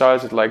 different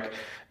websites at like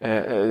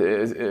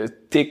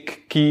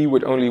tick key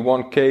with only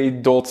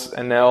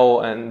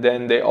 1k.nl, and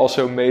then they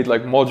also made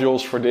like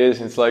modules for this.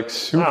 It's like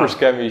super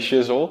scammy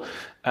shizzle.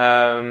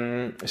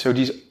 So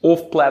these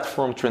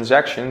off-platform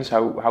transactions,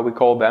 how we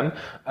call them,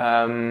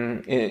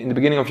 in the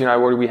beginning of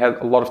United Wardrobe, we had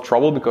a lot of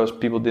trouble because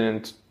people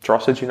didn't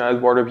trust at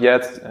United Wardrobe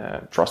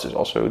yet. Trust is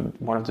also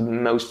one of the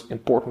most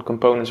important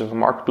components of a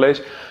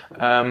marketplace.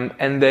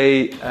 And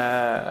they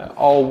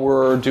all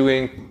were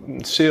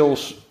doing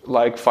sales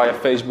like via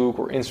Facebook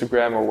or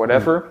Instagram or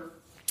whatever.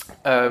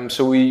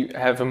 So we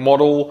have a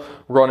model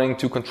running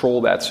to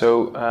control that.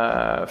 So,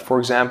 for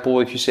example,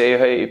 if you say,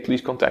 hey,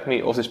 please contact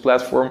me off this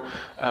platform,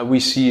 we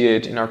see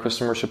it in our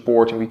customer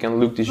support and we can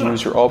look this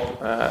user up.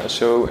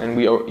 And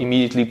we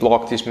immediately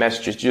block these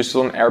messages. Just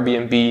on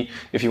Airbnb,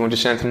 if you want to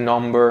send a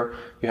number,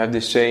 you have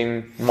the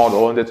same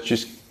model, and that's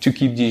just to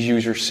keep these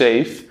users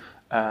safe.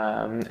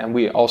 And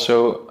we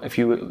also, if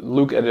you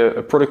look at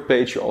a product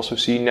page, you also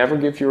see never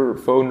give your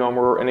phone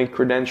number or any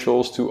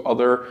credentials to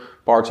other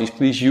parties.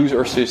 Please use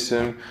our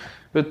system.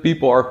 But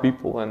people are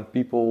people, and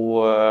people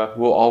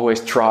will always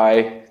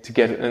try to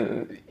get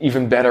an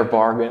even better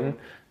bargain.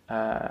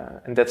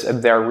 And that's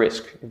at their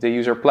risk. If they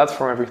use our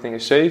platform, everything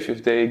is safe.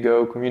 If they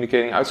go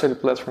communicating outside the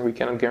platform, we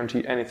cannot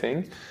guarantee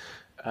anything.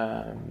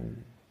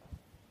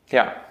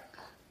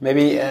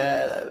 Maybe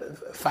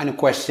final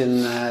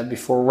question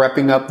before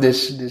wrapping up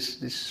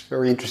this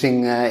very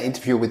interesting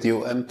interview with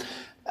you.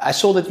 I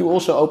saw that you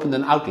also opened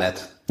an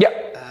outlet.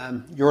 Yeah.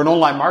 You're an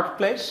online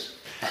marketplace.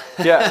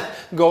 Yeah.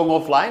 Going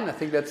offline. I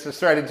think that's a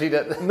strategy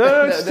that...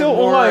 No, it's still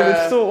online.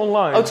 It's still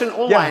online. Oh, it's an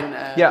online...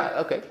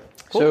 Okay.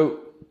 Cool. So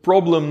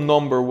problem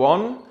number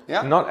one,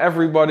 not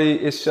everybody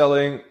is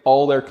selling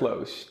all their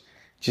clothes.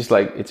 Just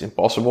like it's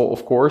impossible,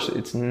 of course.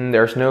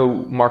 There's no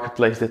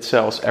marketplace that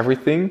sells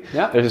everything.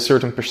 Yeah. There's a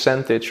certain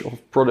percentage of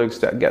products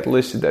that get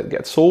listed, that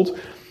get sold.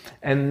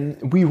 And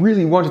we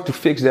really wanted to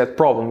fix that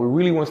problem. We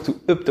really wanted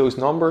to up those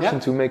numbers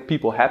and to make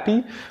people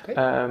happy.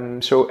 Okay.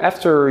 So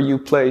after you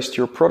placed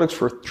your products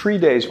for 3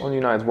 days on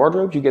United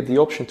Wardrobe, you get the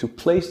option to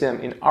place them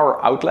in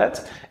our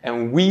outlet,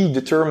 and we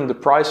determine the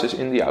prices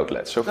in the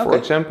outlet. So for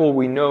example,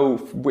 we know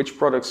which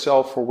products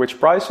sell for which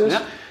prices.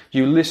 Yeah.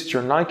 You list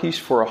your Nikes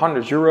for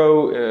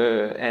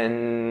 €100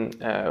 and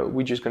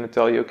we're just going to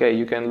tell you, okay,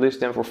 you can list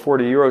them for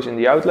 €40 in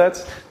the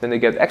outlet. Then they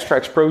get extra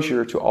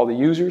exposure to all the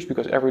users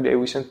because every day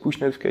we send push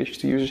notifications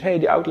to users. Hey,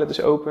 the outlet is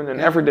open, and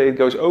every day it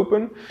goes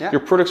open. Yeah. Your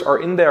products are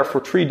in there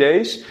for 3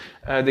 days.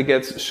 They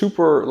get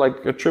super,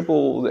 like a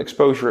triple the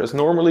exposure as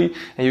normally,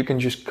 and you can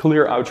just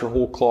clear out your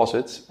whole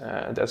closet.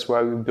 That's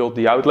why we built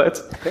the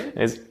outlet. Okay.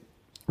 It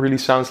really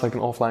sounds like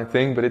an offline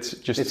thing, but it's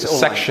just a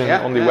section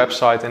on the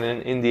website and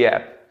in the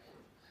app.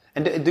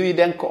 And do you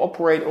then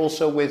cooperate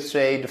also with,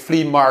 say, the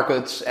flea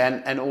markets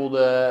and all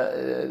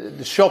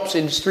the shops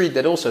in the street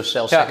that also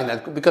sell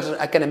secondhand? Because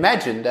I can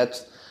imagine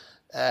that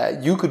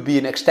you could be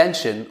an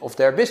extension of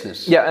their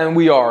business. Yeah, and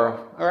we are.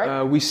 All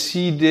right. We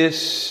see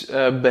this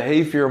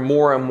behavior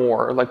more and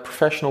more, like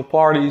professional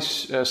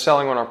parties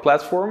selling on our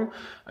platform.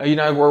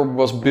 United Wardrobe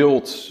was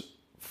built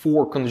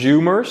for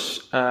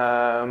consumers,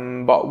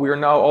 but we are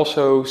now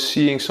also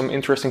seeing some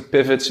interesting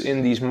pivots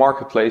in these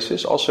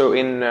marketplaces, also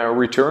in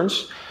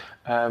returns.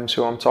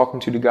 So I'm talking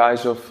to the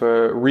guys of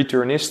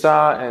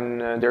Returnista,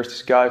 and there's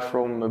this guy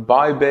from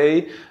Buy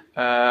Bay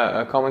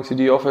coming to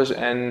the office,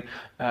 and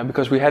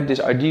because we had this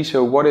idea,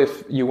 so what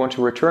if you want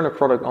to return a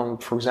product on,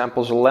 for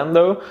example,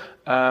 Zalando,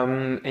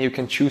 and you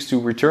can choose to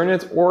return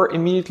it or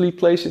immediately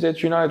place it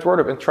at United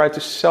Wardrobe and try to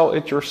sell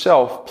it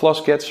yourself,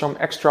 plus get some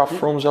extra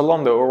from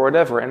Zalando or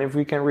whatever. And if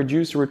we can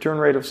reduce the return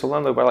rate of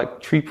Zalando by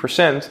like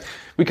 3%,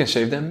 we can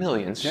save them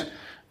millions. Yeah.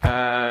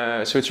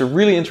 So it's a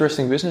really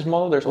interesting business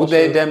model. Would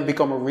they then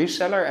become a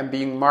reseller and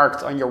being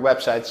marked on your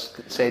websites,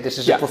 say this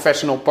is a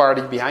professional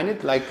party behind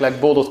it, like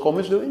bol.com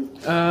is doing?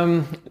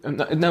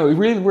 No, it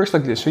really works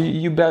like this. So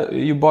you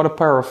bought a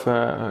pair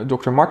of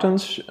Dr.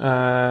 Martens.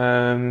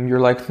 You're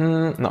like,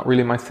 not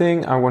really my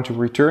thing. I want to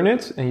return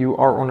it. And you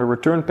are on the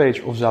return page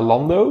of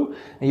Zalando.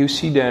 And you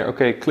see there,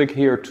 okay, click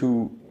here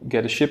to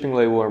get a shipping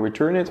label and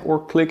return it.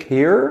 Or click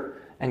here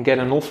and get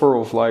an offer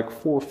of like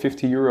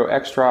 €450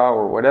 extra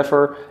or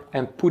whatever,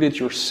 and put it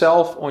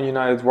yourself on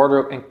United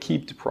Wardrobe and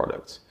keep the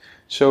product.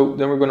 So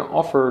then we're going to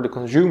offer the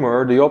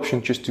consumer the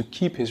option just to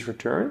keep his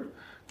return,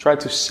 try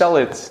to sell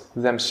it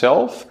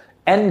themselves,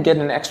 and get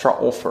an extra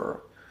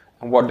offer.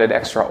 And what that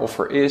extra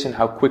offer is and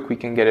how quick we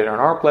can get it on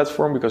our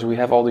platform, because we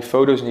have all the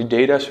photos and the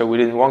data, so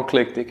within one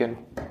click they can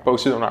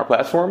post it on our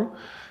platform.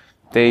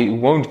 They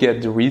won't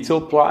get the retail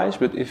price,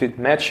 but if it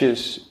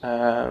matches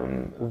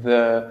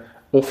the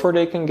offer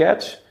they can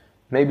get,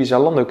 maybe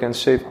Zalando can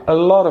save a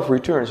lot of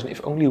returns. And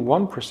if only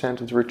 1%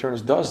 of the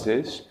returns does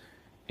this,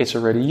 it's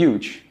already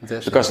huge.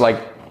 Because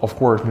of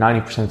course,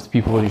 90% of the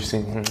people will just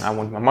think, I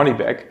want my money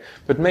back.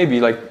 But maybe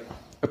like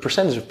a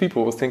percentage of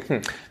people will think,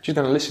 just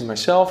gonna listen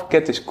myself,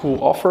 get this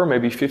cool offer,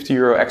 maybe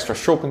 €50 extra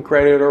shopping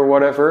credit or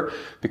whatever.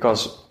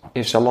 Because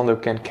if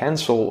Zalando can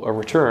cancel a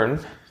return,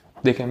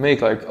 they can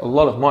make like a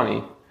lot of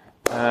money.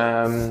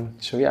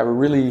 We're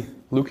really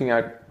looking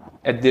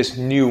at this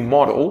new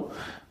model.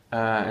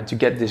 And to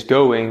get this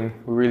going,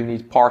 we really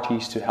need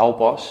parties to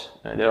help us.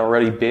 They're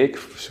already big,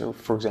 so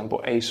for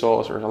example,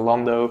 ASOS or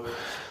Zalando.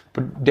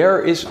 But there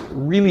is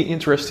really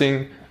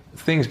interesting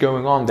things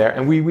going on there.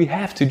 And we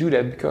have to do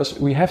that because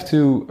we have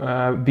to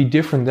be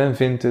different than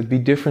Vinted, be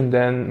different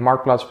than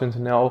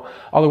Marktplaats.nl.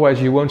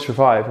 Otherwise, you won't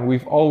survive. And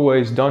we've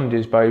always done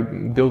this by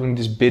building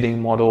this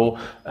bidding model,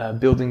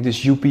 building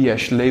this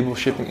UPS label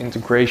shipping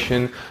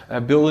integration,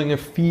 building a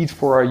feed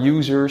for our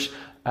users,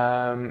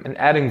 and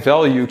adding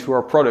value to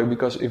our product,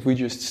 because if we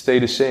just stay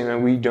the same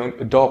and we don't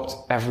adopt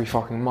every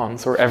fucking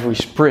month or every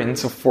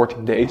sprint of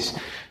 14 days,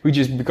 we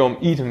just become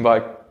eaten by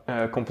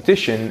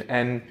competition.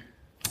 And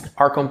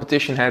our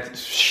competition had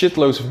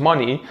shitloads of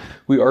money.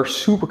 We are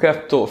super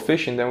capital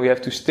efficient and we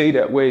have to stay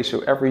that way. So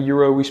every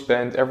euro we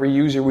spend, every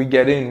user we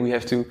get in, we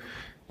have to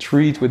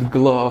treat with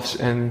gloves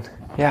and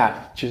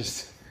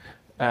just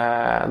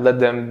let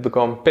them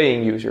become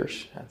paying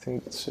users. I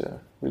think that's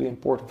really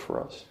important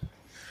for us.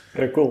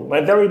 Very cool.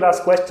 My very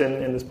last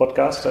question in this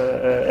podcast,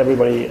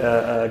 everybody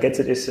gets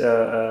it, is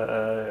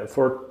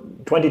for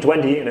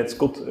 2020, and it's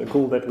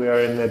cool that we are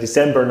in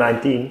December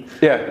 19.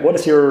 Yeah. What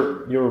is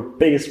your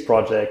biggest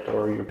project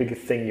or your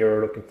biggest thing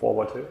you're looking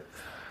forward to?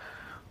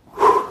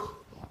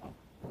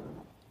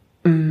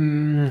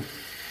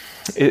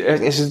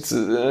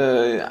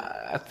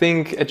 I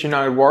think at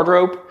United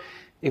Wardrobe,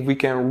 if we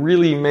can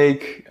really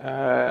make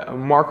a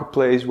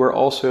marketplace where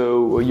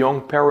also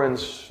young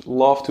parents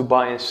love to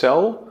buy and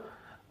sell,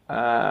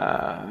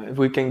 if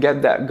we can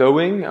get that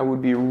going, I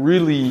would be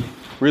really,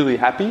 really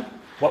happy.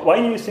 Why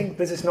do you think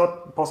this is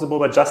not possible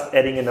by just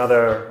adding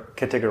another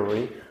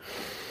category?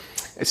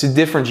 It's a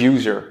different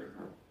user.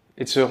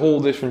 It's a whole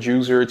different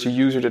user. It's a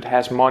user that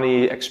has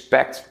money,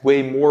 expects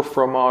way more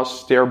from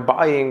us. They're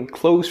buying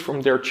clothes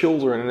from their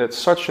children, and that's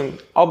such an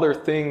other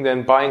thing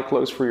than buying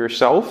clothes for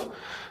yourself.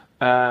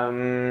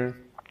 And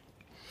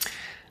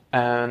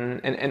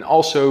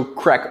also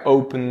crack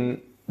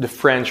open the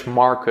French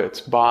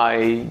market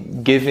by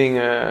giving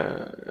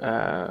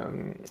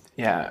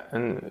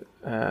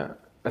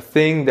a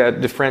thing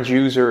that the French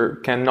user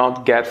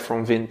cannot get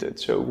from Vinted.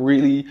 So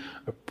really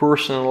a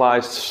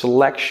personalized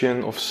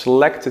selection of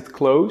selected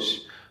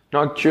clothes,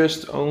 not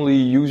just only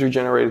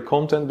user-generated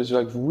content, but it's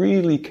like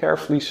really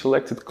carefully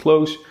selected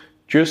clothes,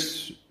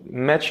 just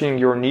matching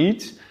your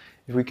needs.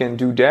 If we can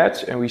do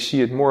that, and we see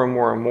it more and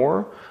more and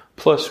more,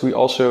 plus we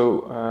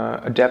also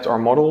adapt our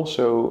model.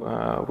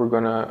 So we're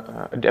going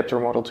to adapt our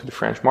model to the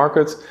French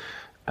market.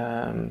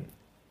 And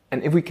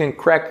if we can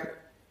crack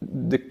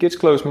the kids'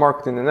 clothes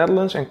market in the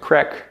Netherlands and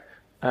crack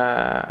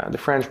the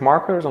French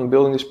market on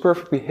building this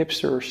perfectly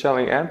hipster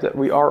selling app that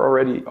we are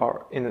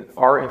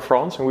in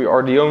France, and we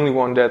are the only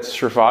one that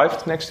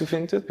survived next to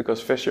Vinted,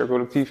 because Vestiaire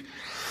Collectif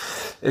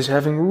is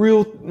having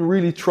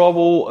really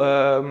trouble.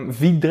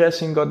 Vide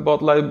dressing got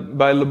bought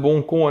by Le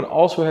Bon Coin and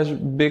also has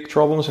big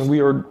problems, and we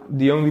are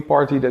the only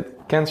party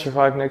that can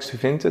survive next to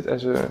Vinted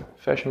as a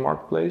fashion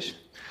marketplace.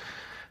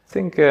 I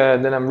think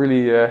then I'm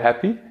really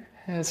happy.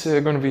 It's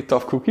going to be a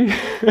tough cookie.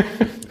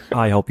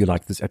 I hope you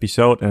liked this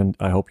episode, and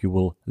I hope you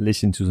will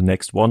listen to the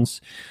next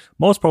ones.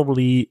 Most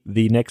probably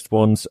the next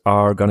ones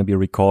are going to be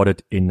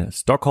recorded in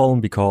Stockholm,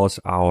 because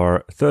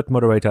our third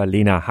moderator,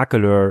 Lena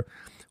Hackeler,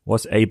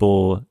 was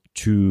able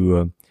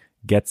to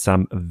get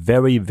some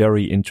very,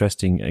 very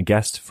interesting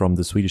guests from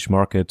the Swedish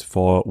market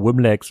for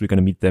WimLex. We're going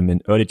to meet them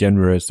in early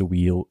January, so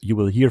you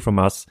will hear from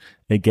us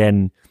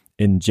again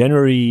in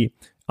January.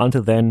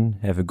 Until then,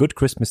 have a good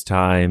Christmas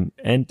time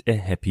and a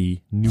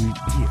happy New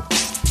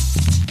Year.